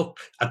ever look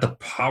at the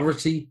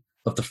poverty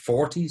of the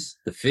 40s,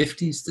 the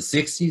 50s, the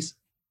 60s?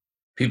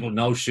 People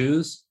no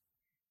shoes,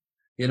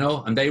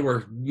 and they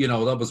were,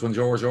 that was when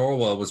George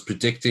Orwell was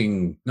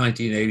predicting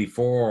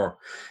 1984,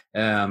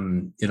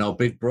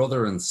 Big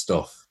Brother and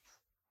stuff.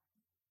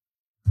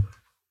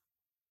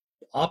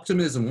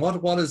 Optimism,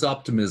 what is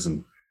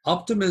optimism?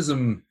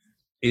 Optimism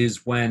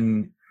is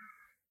when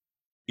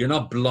you're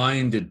not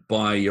blinded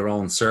by your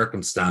own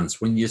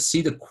circumstance, when you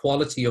see the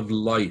quality of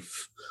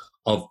life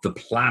of the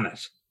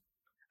planet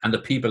and the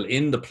people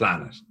in the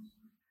planet.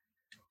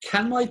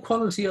 Can my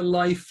quality of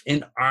life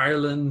in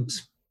Ireland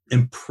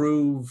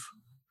improve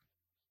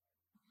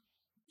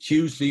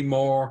hugely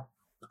more?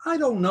 I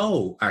don't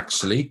know,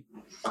 actually.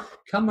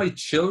 Can my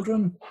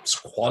children's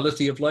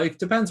quality of life?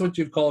 Depends what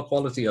you call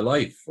quality of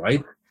life,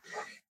 right?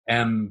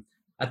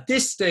 At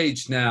this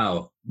stage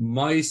now,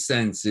 my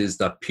sense is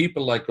that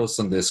people like us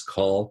on this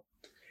call,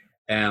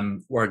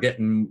 I'm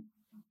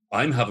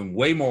having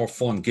way more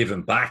fun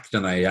giving back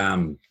than I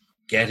am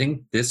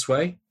getting this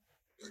way.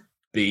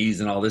 Bees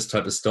and all this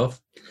type of stuff.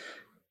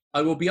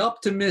 I will be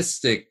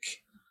optimistic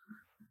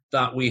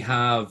that we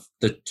have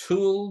the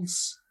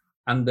tools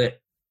and the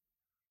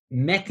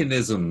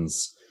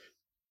mechanisms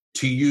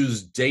to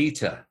use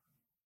data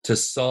to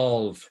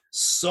solve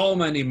so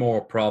many more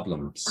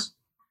problems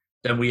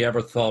than we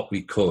ever thought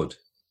we could.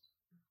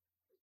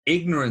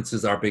 Ignorance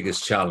is our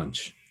biggest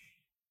challenge.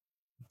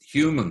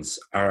 Humans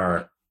are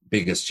our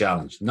biggest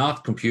challenge,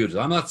 not computers.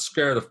 I'm not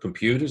scared of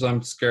computers.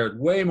 I'm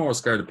way more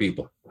scared of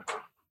people.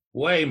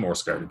 Way more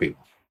scared of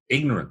people.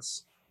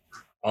 Ignorance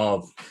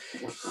of...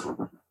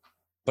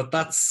 But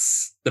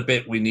that's the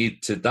bit we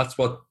need to... That's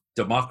what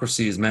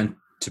democracy is meant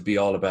to be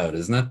all about,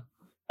 isn't it?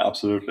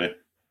 Absolutely.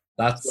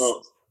 That's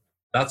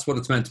what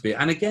it's meant to be.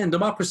 And again,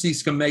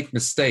 democracies can make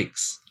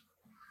mistakes.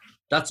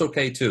 That's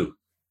okay too,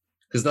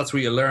 because that's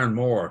where you learn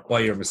more by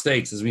your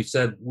mistakes. As we've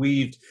said,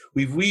 we've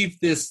weaved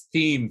this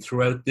theme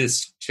throughout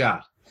this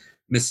chat.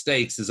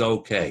 Mistakes is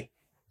okay.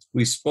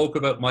 We spoke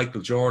about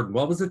Michael Jordan.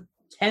 What was it?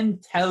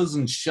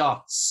 10,000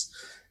 shots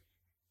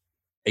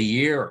a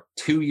year,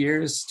 2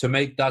 years to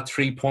make that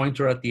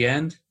three-pointer at the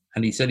end,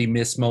 and he said he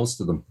missed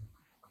most of them.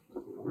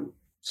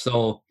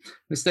 So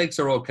mistakes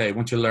are okay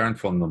once you learn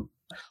from them.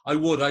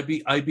 I'd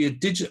be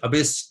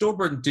a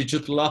stubborn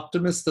digital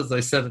optimist, as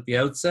I said at the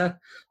outset.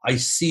 I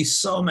see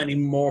so many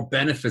more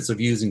benefits of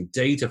using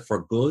data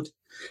for good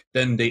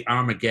than the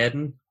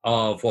Armageddon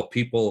of what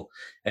people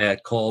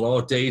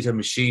call data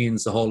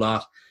machines, the whole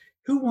lot.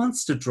 Who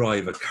wants to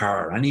drive a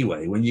car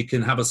anyway when you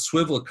can have a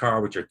swivel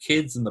car with your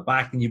kids in the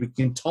back and you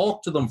can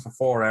talk to them for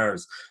 4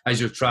 hours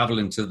as you're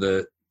traveling to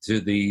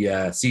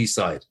the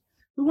seaside?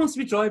 Who wants to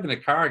be driving a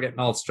car getting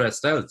all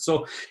stressed out?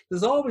 So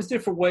there's always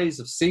different ways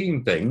of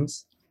seeing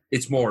things.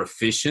 It's more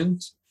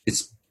efficient.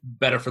 It's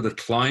better for the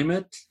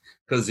climate.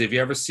 Because if you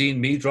ever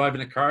seen me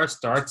driving a car,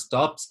 start,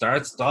 stop,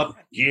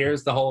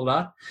 gears, the whole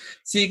lot.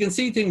 So you can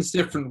see things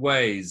different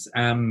ways.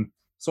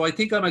 So I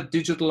think I'm a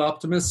digital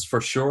optimist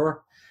for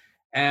sure.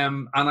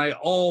 And I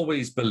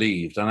always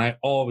believed,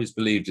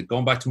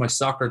 going back to my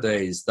soccer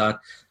days, that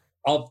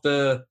of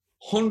the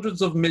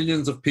hundreds of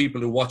millions of people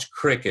who watch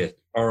cricket,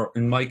 or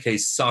in my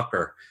case,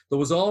 soccer, there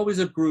was always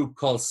a group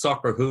called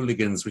soccer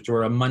hooligans, which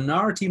were a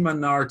minority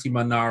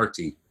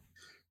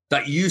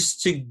that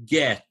used to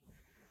get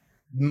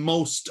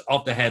most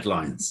of the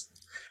headlines.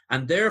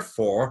 And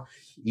therefore,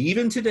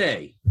 even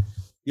today,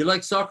 you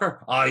like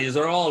soccer? Yous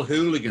are all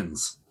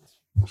hooligans.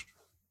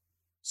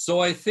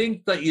 So I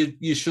think that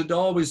you should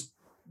always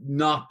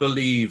not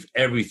believe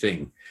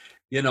everything.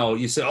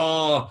 You say,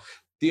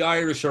 the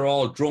Irish are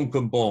all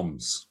drunken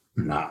bums.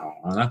 No,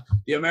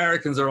 the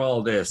Americans are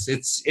all this.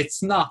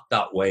 It's not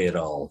that way at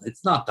all.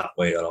 It's not that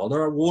way at all.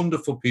 There are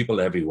wonderful people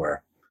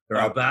everywhere. There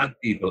are bad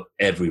people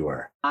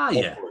everywhere.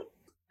 Yeah.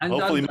 And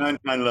hopefully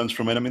mankind learns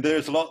from it. I mean,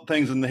 there's a lot of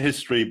things in the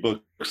history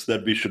books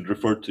that we should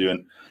refer to.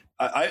 And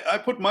I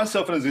put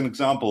myself as an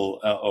example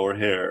over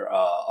here.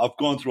 I've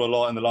gone through a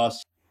lot in the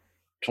last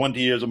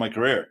 20 years of my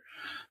career.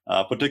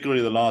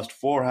 Particularly the last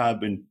 4 have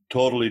been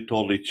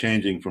totally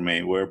changing for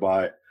me,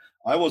 whereby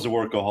I was a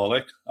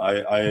workaholic.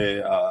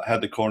 I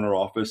had the corner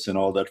office and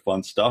all that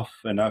fun stuff,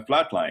 and I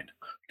flatlined.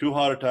 2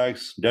 heart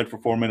attacks, dead for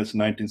 4 minutes and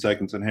 19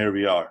 seconds, and here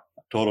we are.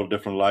 Total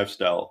different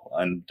lifestyle.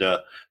 And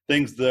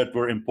things that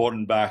were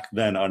important back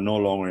then are no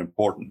longer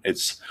important.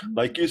 It's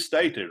like you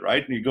stated,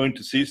 right? You're going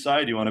to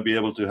seaside, you want to be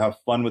able to have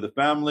fun with the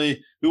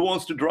family. Who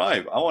wants to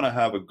drive? I want to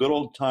have a good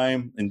old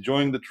time,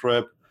 enjoying the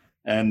trip,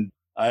 and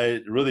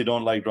I really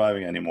don't like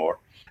driving anymore.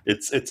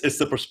 It's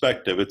the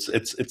perspective.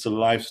 It's a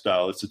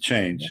lifestyle. It's a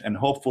change, and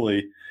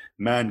hopefully,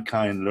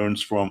 mankind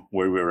learns from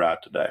where we're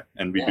at today,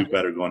 and we do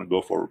better on a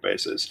go-forward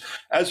basis.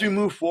 As we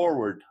move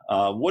forward,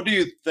 what do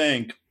you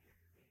think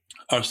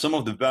are some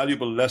of the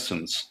valuable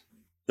lessons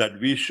that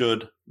we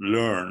should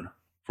learn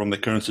from the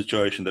current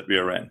situation that we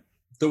are in?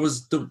 There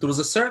was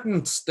a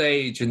certain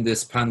stage in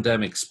this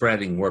pandemic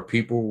spreading where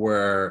people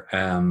were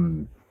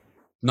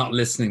not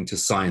listening to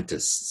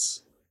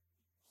scientists.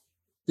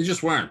 They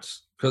just weren't,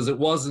 because it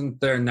wasn't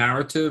their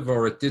narrative,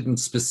 or it didn't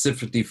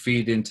specifically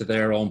feed into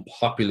their own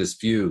populist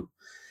view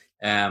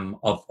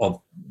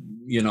of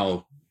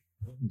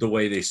the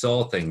way they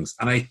saw things.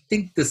 And I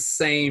think the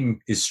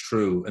same is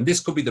true. And this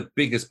could be the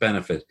biggest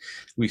benefit.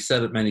 We've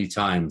said it many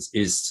times,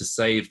 is to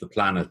save the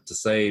planet, to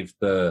save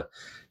the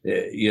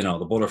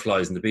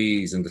butterflies and the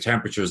bees and the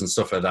temperatures and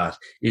stuff like that,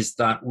 is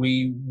that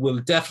we will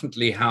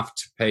definitely have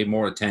to pay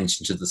more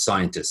attention to the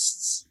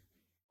scientists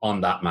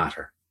on that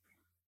matter.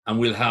 And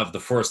we'll have the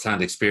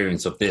first-hand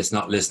experience of this,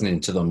 not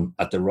listening to them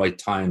at the right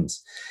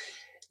times.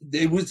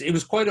 It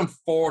was quite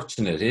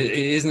unfortunate,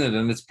 isn't it?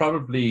 And it's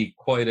probably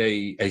quite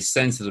a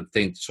sensitive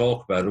thing to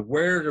talk about.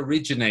 Where it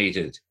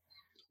originated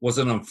was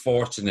an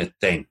unfortunate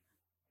thing,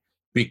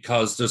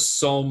 because there's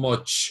so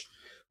much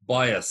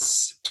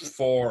bias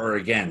for or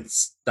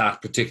against that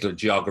particular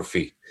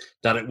geography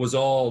that it was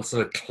all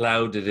sort of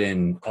clouded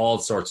in all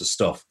sorts of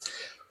stuff.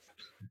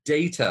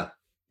 Data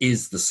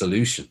is the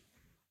solution.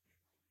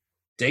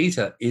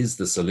 Data is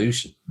the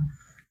solution,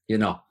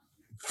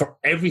 for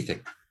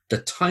everything. The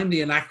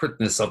timely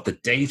inaccurateness of the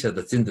data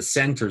that's in the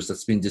centers,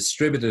 that's been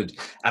distributed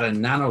at a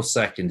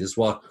nanosecond, is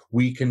what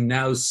we can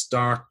now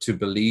start to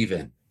believe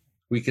in.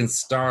 We can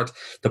start.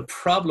 The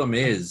problem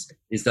is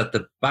that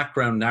the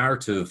background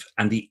narrative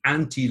and the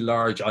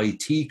anti-large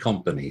IT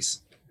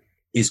companies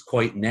is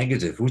quite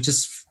negative, which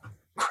is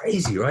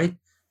crazy, right?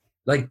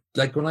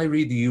 Like when I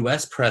read the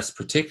US press,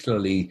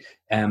 particularly,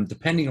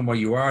 depending on where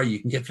you are, you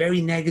can get very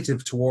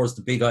negative towards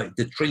the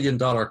 $1 trillion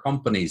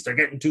companies. They're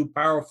getting too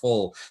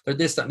powerful. They're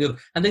this, that, and the other.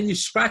 And then you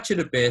scratch it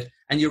a bit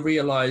and you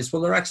realize,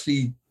 well, they're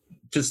actually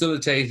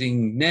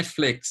facilitating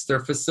Netflix.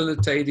 They're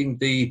facilitating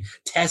the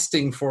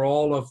testing for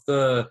all of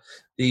the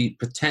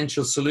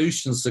potential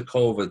solutions to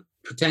COVID,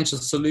 potential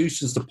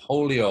solutions to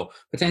polio,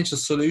 potential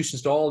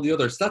solutions to all the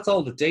others. That's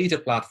all the data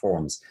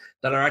platforms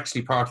that are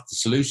actually part of the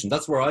solution.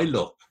 That's where I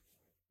look.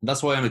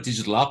 That's why I'm a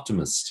digital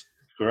optimist.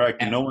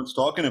 Correct. And no one's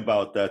talking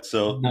about that.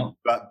 So no.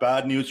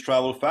 Bad news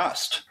travel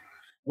fast.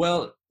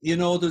 Well, we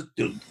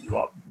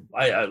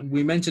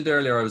mentioned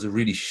earlier I was a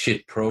really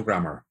shit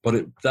programmer,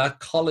 but that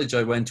college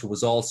I went to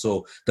was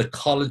also the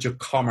College of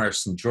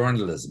Commerce and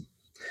Journalism.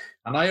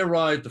 And I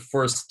arrived the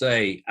first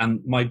day,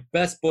 and my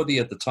best buddy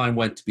at the time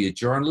went to be a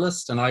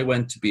journalist, and I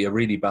went to be a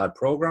really bad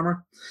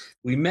programmer.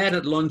 We met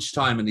at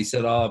lunchtime, and he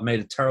said, I've made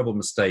a terrible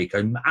mistake.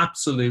 I'm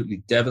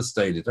absolutely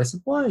devastated. I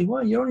said, why?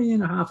 You're only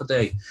in a half a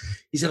day.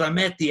 He said, I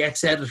met the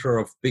ex-editor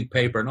of Big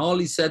Paper, and all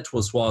he said to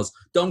us was,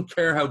 don't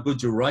care how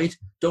good you write,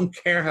 don't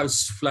care how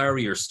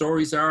flowery your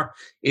stories are.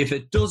 If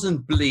it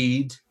doesn't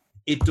bleed,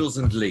 it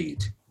doesn't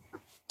lead.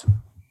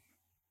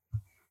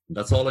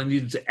 That's all I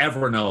needed to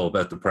ever know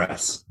about the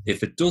press.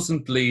 If it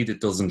doesn't bleed,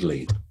 it doesn't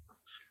lead.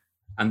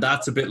 And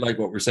that's a bit like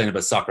what we're saying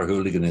about soccer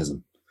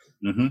hooliganism.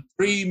 Mm-hmm.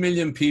 3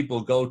 million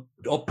people go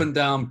up and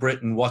down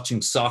Britain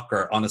watching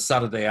soccer on a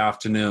Saturday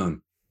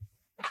afternoon.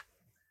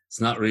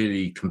 It's not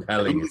really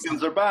compelling. The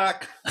hooligans are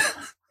back.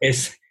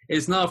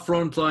 It's not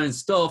frontline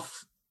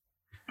stuff.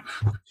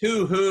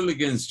 2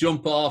 hooligans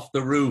jump off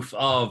the roof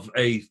of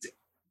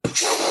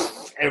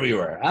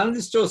everywhere. And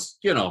it's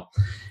just,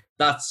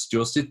 that's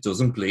just, it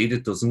doesn't bleed,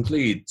 it doesn't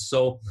lead.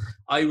 So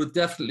I would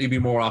definitely be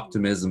more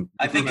optimism.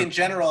 I think in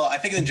general,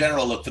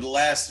 look, for the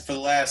last,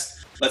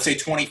 let's say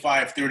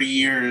 25, 30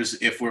 years,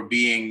 if we're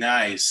being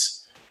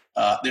nice,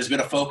 there's been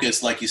a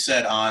focus, like you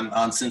said,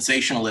 on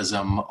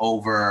sensationalism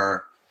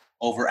over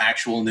over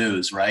actual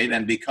news, right?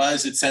 And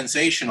because it's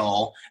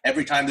sensational,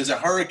 every time there's a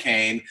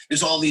hurricane,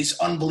 there's all these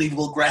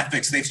unbelievable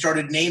graphics. They've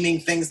started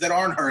naming things that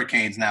aren't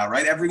hurricanes now,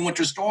 right? Every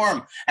winter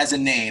storm has a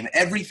name.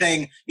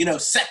 Everything,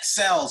 sex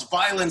sells,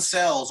 violence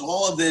sells,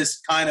 all of this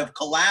kind of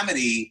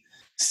calamity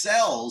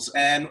sells.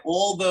 And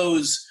all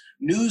those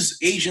news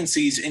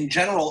agencies in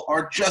general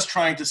are just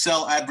trying to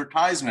sell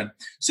advertisement.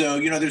 So,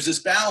 there's this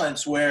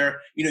balance where,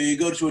 you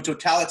go to a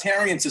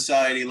totalitarian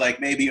society like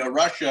maybe a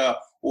Russia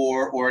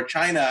or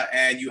China,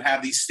 and you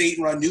have these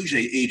state-run news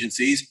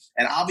agencies,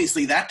 and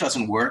obviously that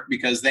doesn't work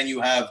because then you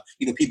have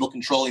people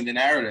controlling the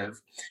narrative,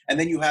 and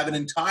then you have an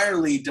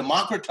entirely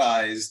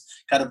democratized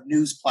kind of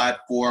news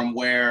platform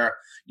where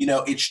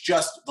it's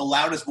just the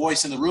loudest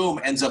voice in the room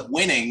ends up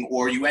winning,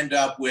 or you end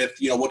up with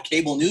what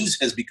cable news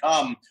has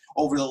become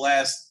over the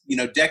last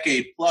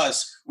decade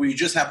plus, where you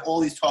just have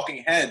all these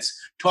talking heads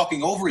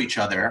talking over each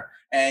other,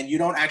 and you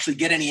don't actually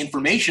get any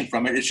information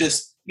from it. It's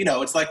just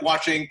it's like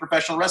watching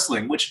professional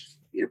wrestling, which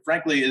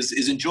frankly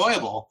is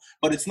enjoyable,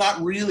 but it's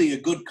not really a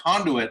good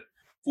conduit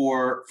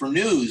for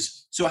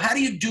news. So how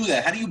do you do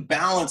that? How do you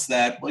balance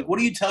that? Like, what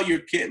do you tell your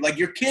kid? Like,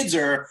 your kids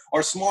are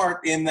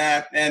smart in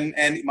that,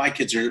 and my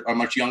kids are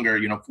much younger,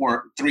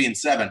 4, 3, and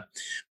 7,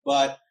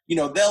 but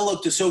they'll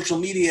look to social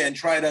media and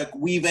try to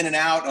weave in and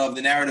out of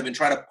the narrative and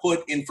try to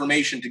put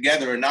information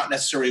together and not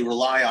necessarily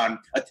rely on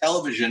a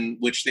television,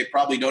 which they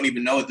probably don't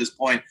even know at this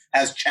point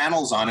has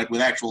channels on it with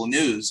actual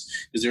news,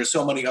 because there are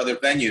so many other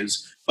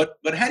venues.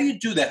 But how do you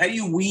do that? How do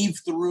you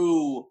weave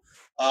through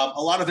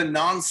a lot of the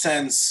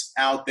nonsense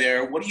out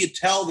there? What do you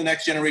tell the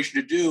next generation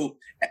to do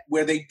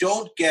where they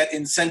don't get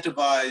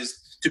incentivized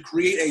to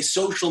create a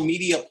social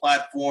media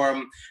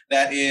platform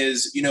that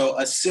is,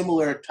 a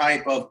similar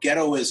type of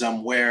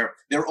ghettoism where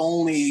they're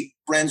only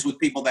friends with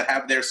people that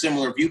have their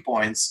similar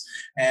viewpoints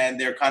and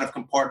they're kind of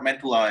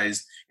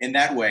compartmentalized in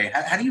that way?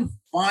 How do you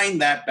find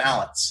that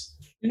balance?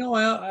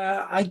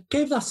 I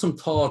gave that some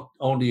thought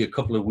only a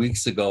couple of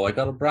weeks ago. I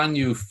got a brand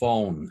new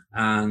phone,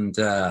 and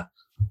I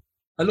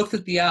looked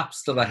at the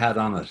apps that I had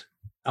on it.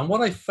 And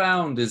what I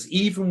found is,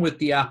 even with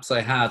the apps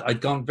I had,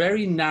 I'd gone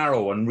very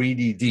narrow and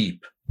really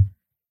deep.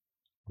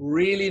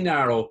 Really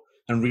narrow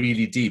and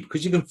really deep,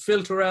 because you can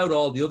filter out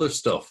all the other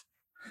stuff.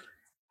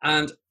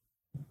 And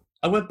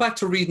I went back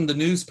to reading the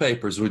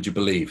newspapers, would you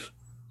believe?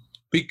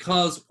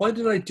 Because why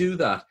did I do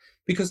that?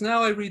 Because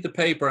now I read the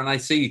paper and I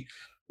see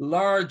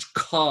large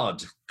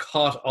cod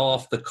caught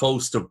off the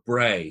coast of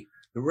Bray.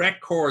 The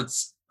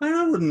records,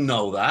 I wouldn't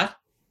know that,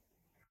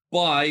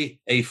 by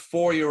a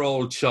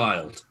 4-year-old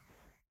child.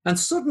 And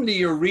suddenly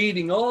you're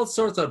reading all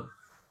sorts of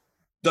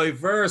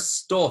diverse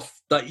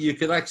stuff that you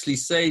could actually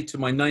say to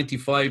my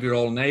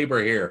 95-year-old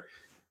neighbor here,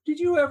 did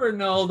you ever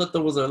know that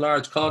there was a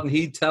large cod? And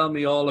he'd tell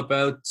me all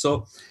about.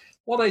 So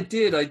what I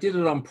did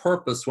it on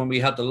purpose when we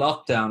had the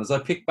lockdown, is I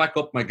picked back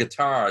up my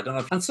guitar.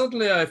 And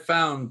suddenly I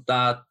found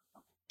that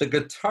the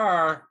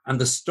guitar and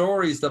the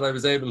stories that I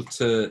was able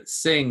to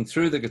sing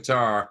through the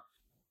guitar,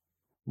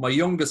 my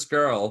youngest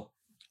girl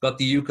got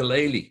the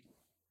ukulele,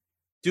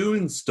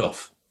 doing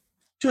stuff.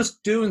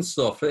 Just doing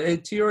stuff.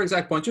 To your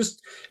exact point,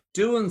 just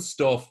doing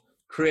stuff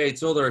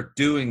creates other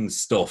doing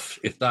stuff,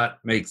 if that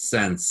makes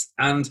sense.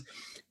 And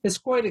it's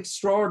quite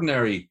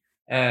extraordinary.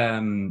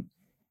 Through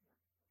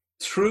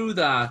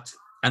that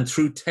and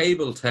through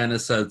table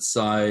tennis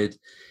outside,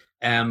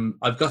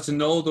 I've got to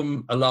know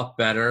them a lot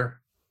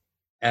better.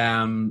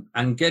 And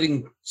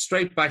getting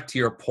straight back to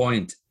your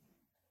point,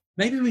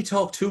 maybe we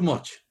talk too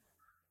much.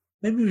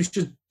 Maybe we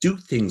should do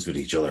things with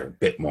each other a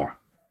bit more.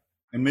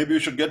 And maybe we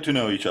should get to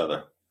know each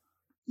other.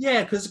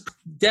 Yeah, because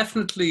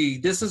definitely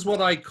this is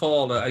what I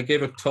call, I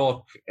gave a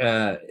talk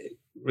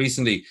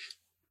recently,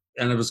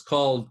 and it was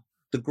called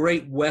The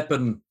Great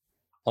Weapon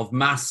of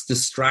Mass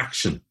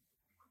Distraction.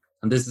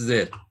 And this is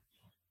it.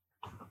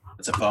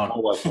 It's a phone.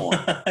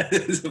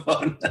 It's a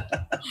phone.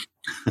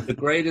 The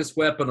greatest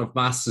weapon of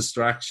mass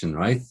distraction,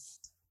 right?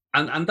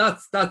 And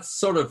that's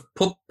sort of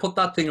put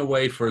that thing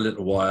away for a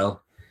little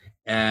while.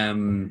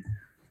 And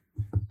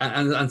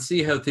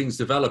see how things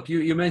develop.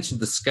 You mentioned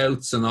the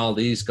Scouts and all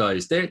these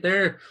guys.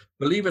 They're,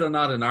 believe it or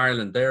not, in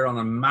Ireland, they're on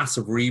a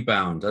massive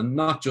rebound, and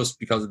not just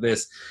because of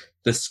this.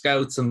 The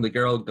Scouts and the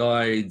Girl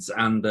Guides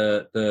and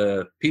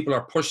the people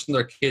are pushing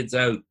their kids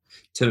out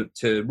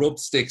to rub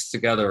sticks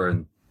together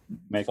and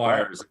make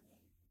fires.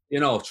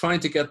 Trying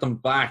to get them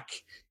back.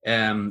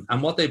 And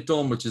what they've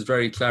done, which is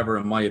very clever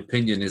in my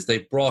opinion, is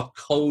they've brought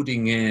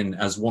coding in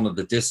as one of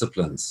the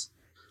disciplines.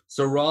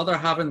 So rather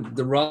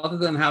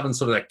than having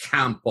sort of a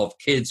camp of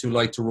kids who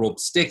like to rub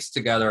sticks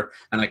together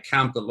and a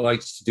camp that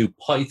likes to do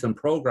Python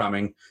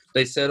programming,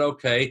 they said,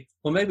 okay,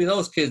 well, maybe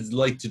those kids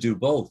like to do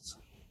both.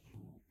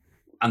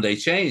 And they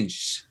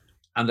changed.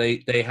 And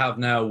they have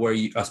now where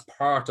you, as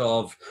part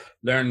of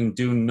learning to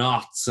do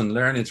knots and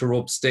learning to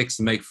rub sticks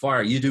and make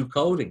fire, you do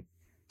coding.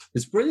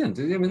 It's brilliant.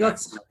 I mean,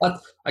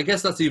 I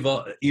guess that's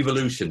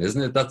evolution,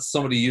 isn't it? That's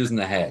somebody using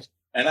the head.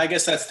 And I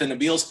guess that's to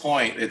Nabil's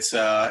point. It's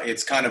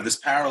kind of this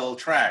parallel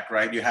track,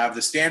 right? You have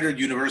the standard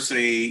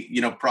university,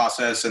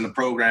 process and the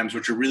programs,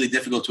 which are really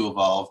difficult to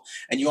evolve,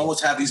 and you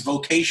almost have these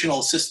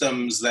vocational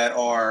systems that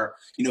are,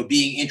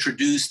 being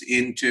introduced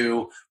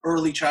into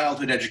early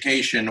childhood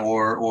education,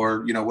 or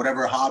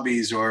whatever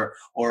hobbies or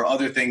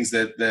other things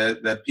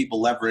that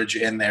people leverage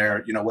in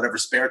their whatever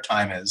spare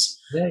time is.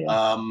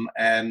 Yeah.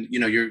 And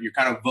you're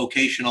kind of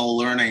vocational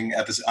learning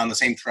on the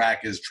same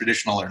track as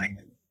traditional learning.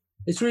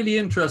 It's really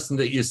interesting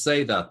that you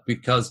say that,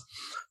 because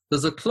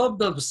there's a club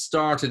that was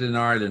started in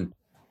Ireland,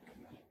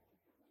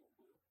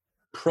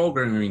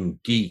 Programming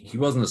Geek. He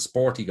wasn't a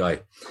sporty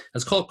guy.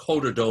 It's called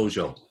Coder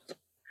Dojo.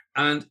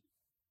 And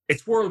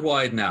it's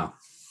worldwide now.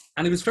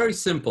 And it was very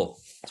simple.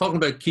 Talking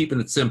about keeping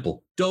it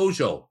simple.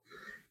 Dojo.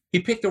 He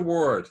picked a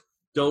word,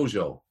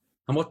 dojo.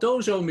 And what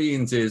dojo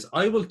means is,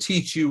 I will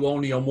teach you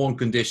only on one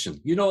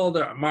condition. All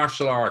the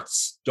martial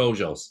arts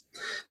dojos.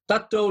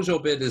 That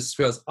dojo bit is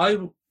because I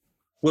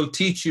will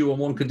teach you on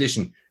one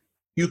condition.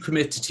 You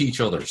commit to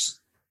teach others.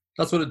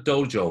 That's what a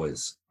dojo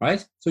is, right?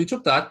 So he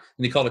took that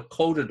and he called it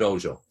Coder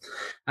Dojo.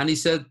 And he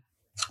said,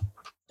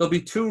 there'll be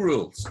 2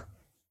 rules.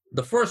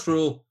 The first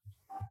rule,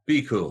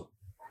 be cool.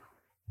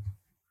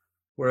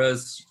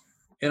 Whereas,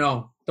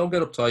 don't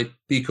get uptight,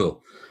 be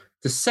cool.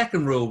 The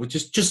second rule, which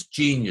is just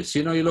genius,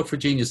 you look for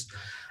genius,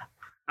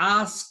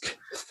 ask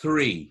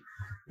 3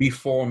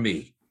 before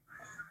me.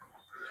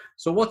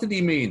 So what did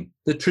he mean?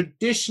 The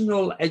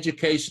traditional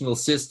educational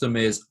system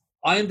is,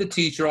 I'm the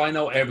teacher, I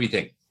know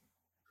everything.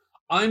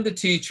 I'm the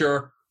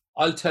teacher,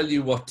 I'll tell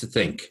you what to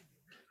think.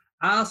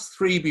 Ask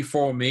 3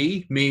 before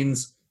me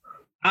means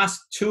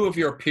ask 2 of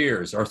your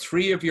peers or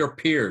 3 of your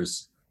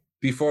peers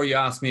before you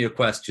ask me a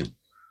question.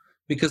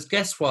 Because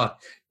guess what?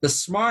 The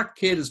smart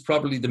kid is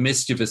probably the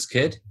mischievous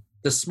kid.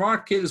 The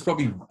smart kid is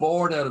probably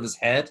bored out of his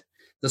head.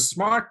 The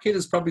smart kid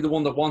is probably the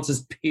one that wants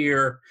his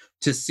peer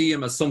to see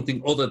him as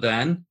something other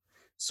than.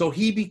 So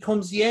he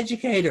becomes the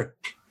educator.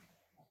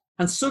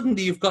 And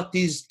suddenly you've got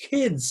these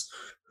kids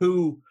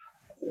who,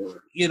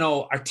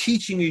 are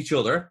teaching each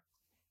other.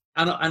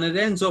 And it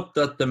ends up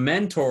that the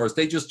mentors,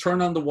 they just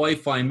turn on the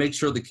Wi-Fi and make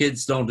sure the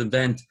kids don't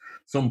invent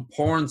some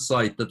porn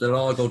site that they'll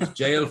all go to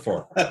jail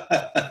for.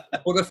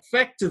 But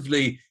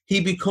effectively,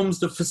 he becomes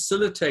the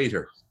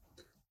facilitator.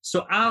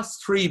 So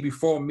ask 3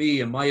 before me,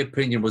 in my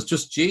opinion, was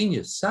just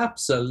genius,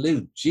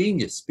 absolute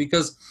genius.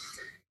 Because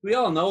we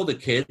all know the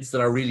kids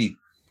that are really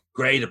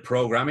great at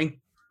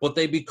programming, but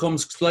they become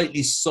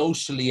slightly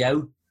socially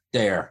out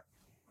there.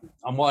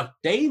 And what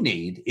they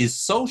need is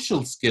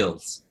social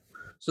skills.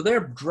 So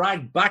they're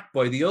dragged back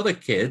by the other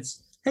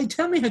kids. Hey,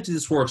 tell me how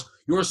this works.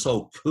 You're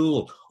so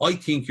cool. I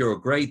think you're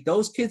great.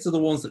 Those kids are the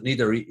ones that need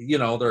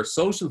their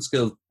social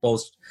skills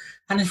boost.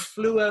 And it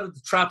flew out of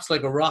the traps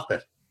like a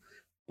rocket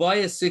by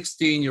a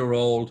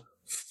 16-year-old,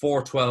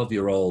 4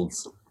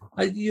 12-year-olds.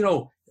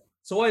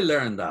 So I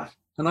learned that.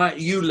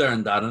 And you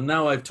learned that, and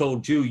now I've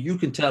told you, you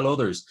can tell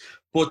others.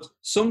 But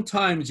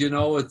sometimes,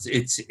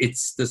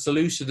 it's the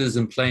solution is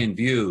in plain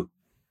view.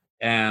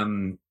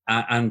 And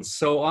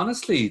so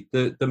honestly,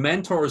 the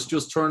mentors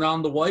just turn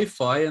on the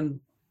Wi-Fi and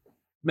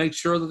make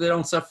sure that they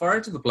don't set fire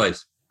to the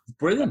place. It's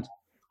brilliant.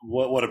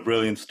 What a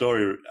brilliant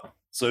story.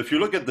 So if you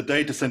look at the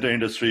data center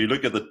industry, you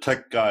look at the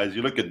tech guys,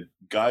 you look at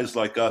guys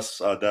like us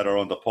that are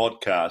on the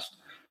podcast,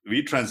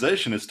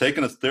 V-Transition, it's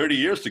taken us 30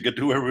 years to get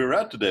to where we're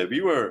at today.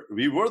 We were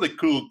the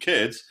cool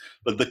kids,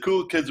 but the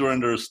cool kids were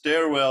under a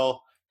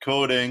stairwell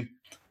coding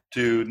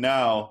to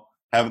now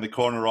having the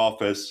corner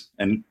office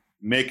and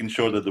making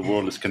sure that the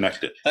world is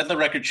connected. Let the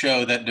record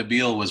show that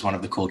Nabil was one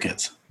of the cool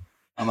kids.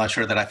 I'm not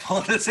sure that I fall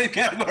in the same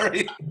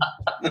category.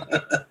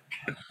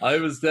 I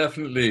was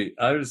definitely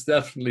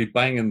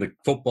banging the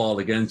football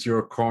against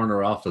your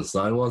corner office.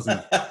 I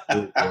wasn't.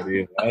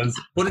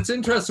 But it's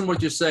interesting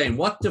what you're saying.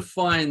 What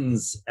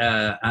defines,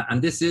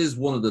 and this is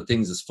one of the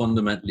things that's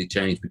fundamentally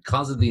changed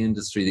because of the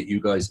industry that you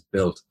guys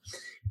built,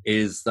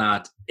 is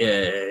that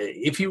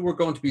if you were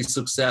going to be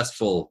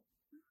successful,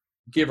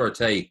 give or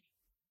take,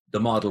 the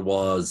model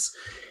was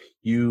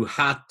you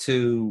had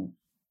to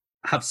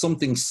have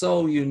something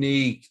so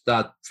unique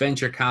that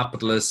venture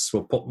capitalists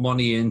will put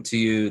money into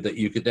you, that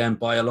you could then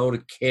buy a load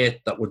of kit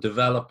that would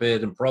develop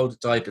it and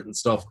prototype it and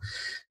stuff.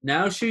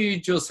 Now, sure, you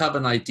just have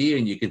an idea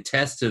and you can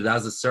test it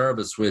as a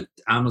service with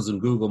Amazon,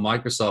 Google,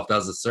 Microsoft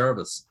as a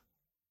service.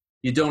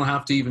 You don't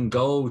have to even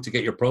go to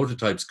get your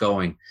prototypes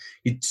going.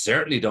 You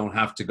certainly don't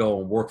have to go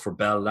and work for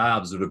Bell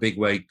Labs with a big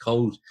weight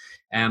coat.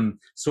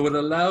 So it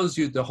allows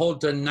you the whole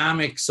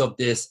dynamics of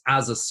this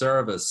as a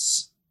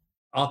service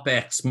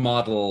OpEx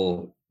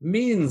model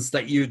means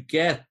that you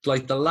get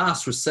like the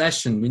last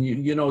recession. When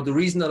you know, the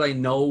reason that I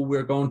know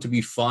we're going to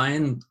be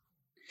fine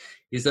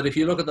is that if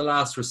you look at the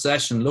last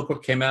recession, look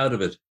what came out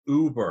of it.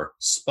 Uber,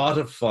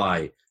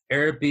 Spotify,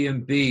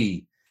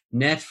 Airbnb,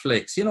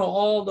 Netflix, you know,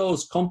 all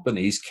those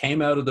companies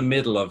came out of the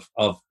middle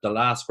of the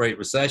last Great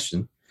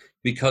Recession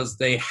because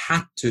they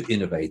had to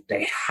innovate.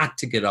 They had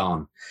to get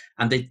on.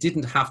 And they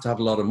didn't have to have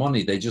a lot of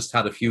money. They just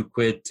had a few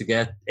quid to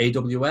get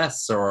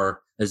AWS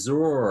or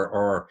Azure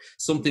or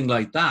something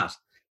like that.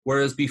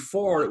 Whereas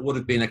before it would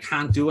have been, I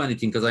can't do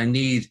anything because I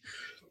need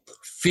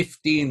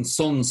 15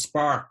 Sun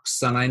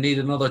Sparks and I need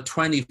another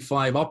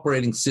 25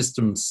 operating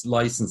systems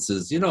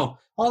licenses.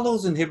 All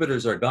those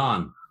inhibitors are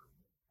gone,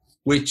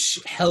 which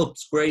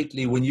helps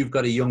greatly when you've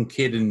got a young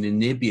kid in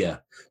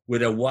Namibia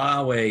with a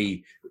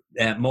Huawei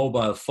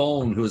mobile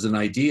phone who has an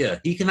idea.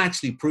 He can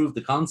actually prove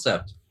the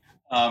concept.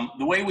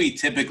 The way we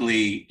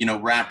typically,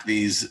 wrap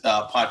these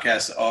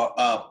podcasts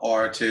up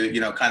are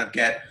to, kind of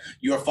get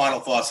your final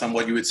thoughts on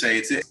what you would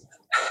say.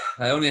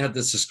 I only had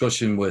this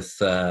discussion with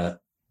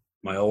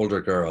my older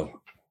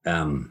girl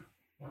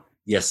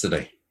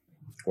yesterday,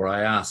 where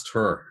I asked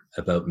her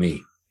about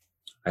me.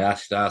 I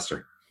actually asked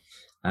her,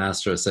 I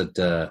said,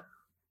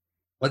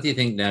 what do you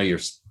think now you're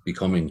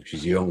becoming?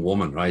 She's a young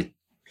woman, right?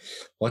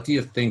 What do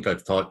you think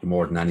I've taught you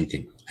more than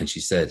anything? And she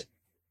said,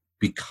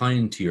 be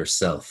kind to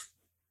yourself.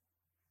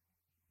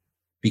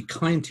 Be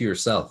kind to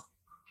yourself.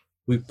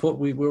 We're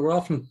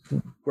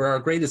our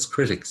greatest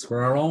critics.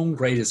 We're our own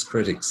greatest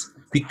critics.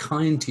 Be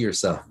kind to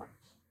yourself.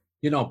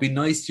 Be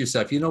nice to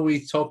yourself.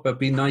 We talk about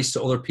being nice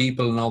to other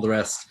people and all the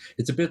rest.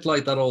 It's a bit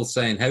like that old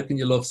saying, how can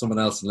you love someone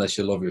else unless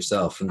you love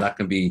yourself? And that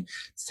can be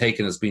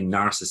taken as being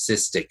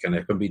narcissistic, and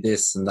it can be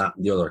this and that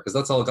and the other, because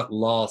that's all got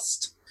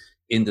lost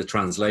in the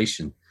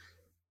translation.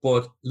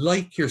 But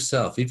like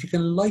yourself, if you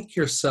can like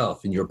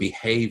yourself in your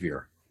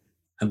behavior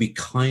and be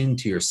kind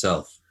to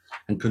yourself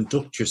and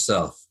conduct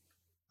yourself,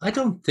 I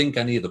don't think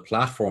any of the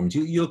platforms,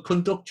 you'll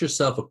conduct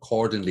yourself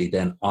accordingly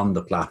then on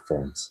the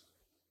platforms.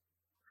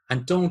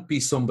 And don't be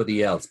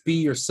somebody else. Be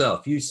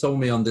yourself. You saw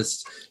me on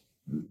this,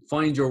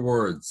 find your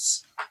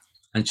words.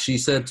 And she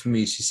said to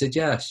me,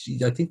 yeah,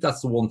 I think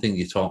that's the one thing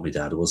you taught me,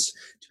 Dad, was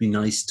to be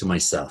nice to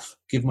myself.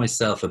 Give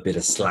myself a bit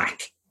of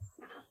slack.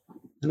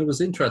 And it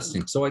was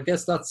interesting. So I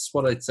guess that's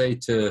what I'd say,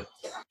 to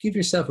give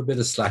yourself a bit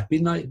of slack. Be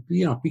nice,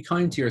 be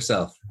kind to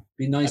yourself.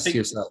 Be nice to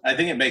yourself. I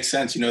think it makes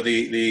sense.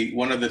 The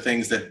one of the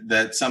things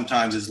that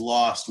sometimes is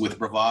lost with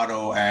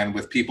bravado and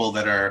with people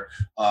that are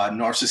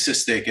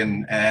narcissistic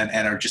and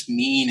are just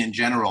mean in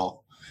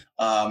general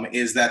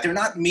is that they're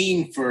not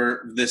mean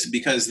for this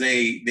because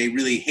they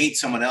really hate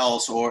someone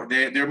else, or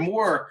they're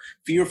more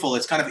fearful.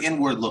 It's kind of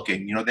inward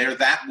looking. They're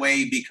that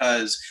way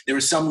because there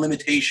is some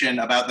limitation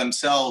about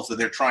themselves that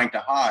they're trying to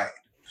hide.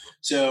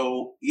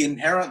 So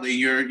inherently,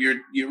 you're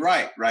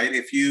right?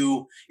 If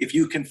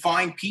you can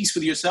find peace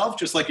with yourself,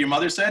 just like your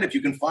mother said, if you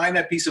can find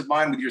that peace of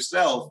mind with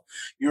yourself,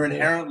 you're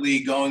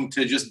inherently going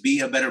to just be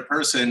a better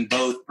person,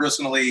 both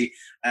personally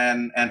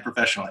and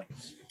professionally.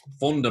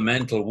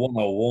 Fundamental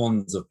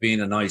 101s of being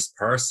a nice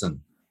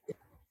person.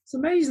 It's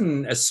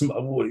amazing.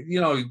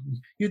 You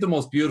have the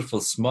most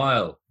beautiful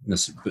smile,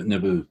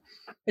 Nabu.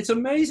 It's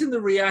amazing the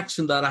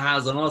reaction that it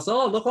has on us.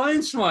 Oh, look,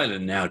 I'm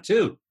smiling now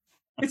too.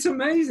 It's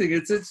amazing.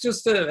 It's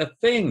just a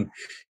thing,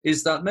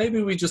 is that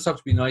maybe we just have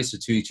to be nicer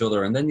to each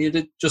other, and then you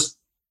don't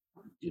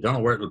know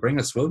where it'll bring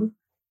us, will we?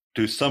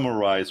 To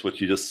summarize what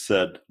you just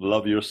said,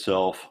 love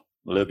yourself,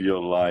 live your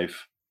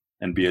life,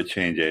 and be a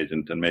change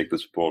agent and make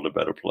this world a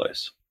better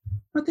place.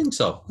 I think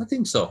so.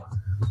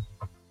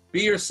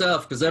 Be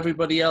yourself, because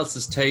everybody else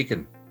is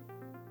taken.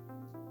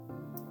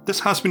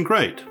 This has been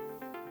great.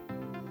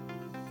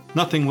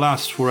 Nothing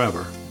lasts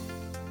forever.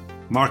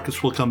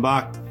 Markets will come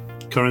back,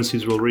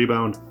 currencies will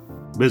rebound,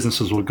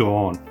 businesses will go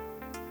on,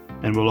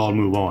 and we'll all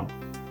move on.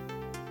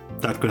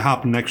 That could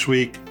happen next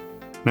week,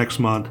 next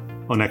month,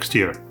 or next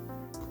year.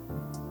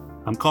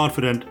 I'm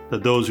confident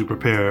that those who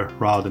prepare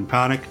rather than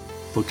panic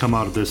will come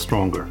out of this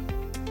stronger.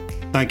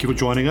 Thank you for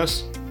joining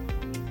us.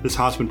 This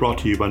has been brought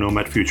to you by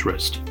Nomad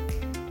Futurist.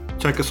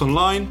 Check us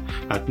online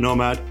at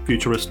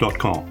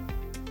nomadfuturist.com.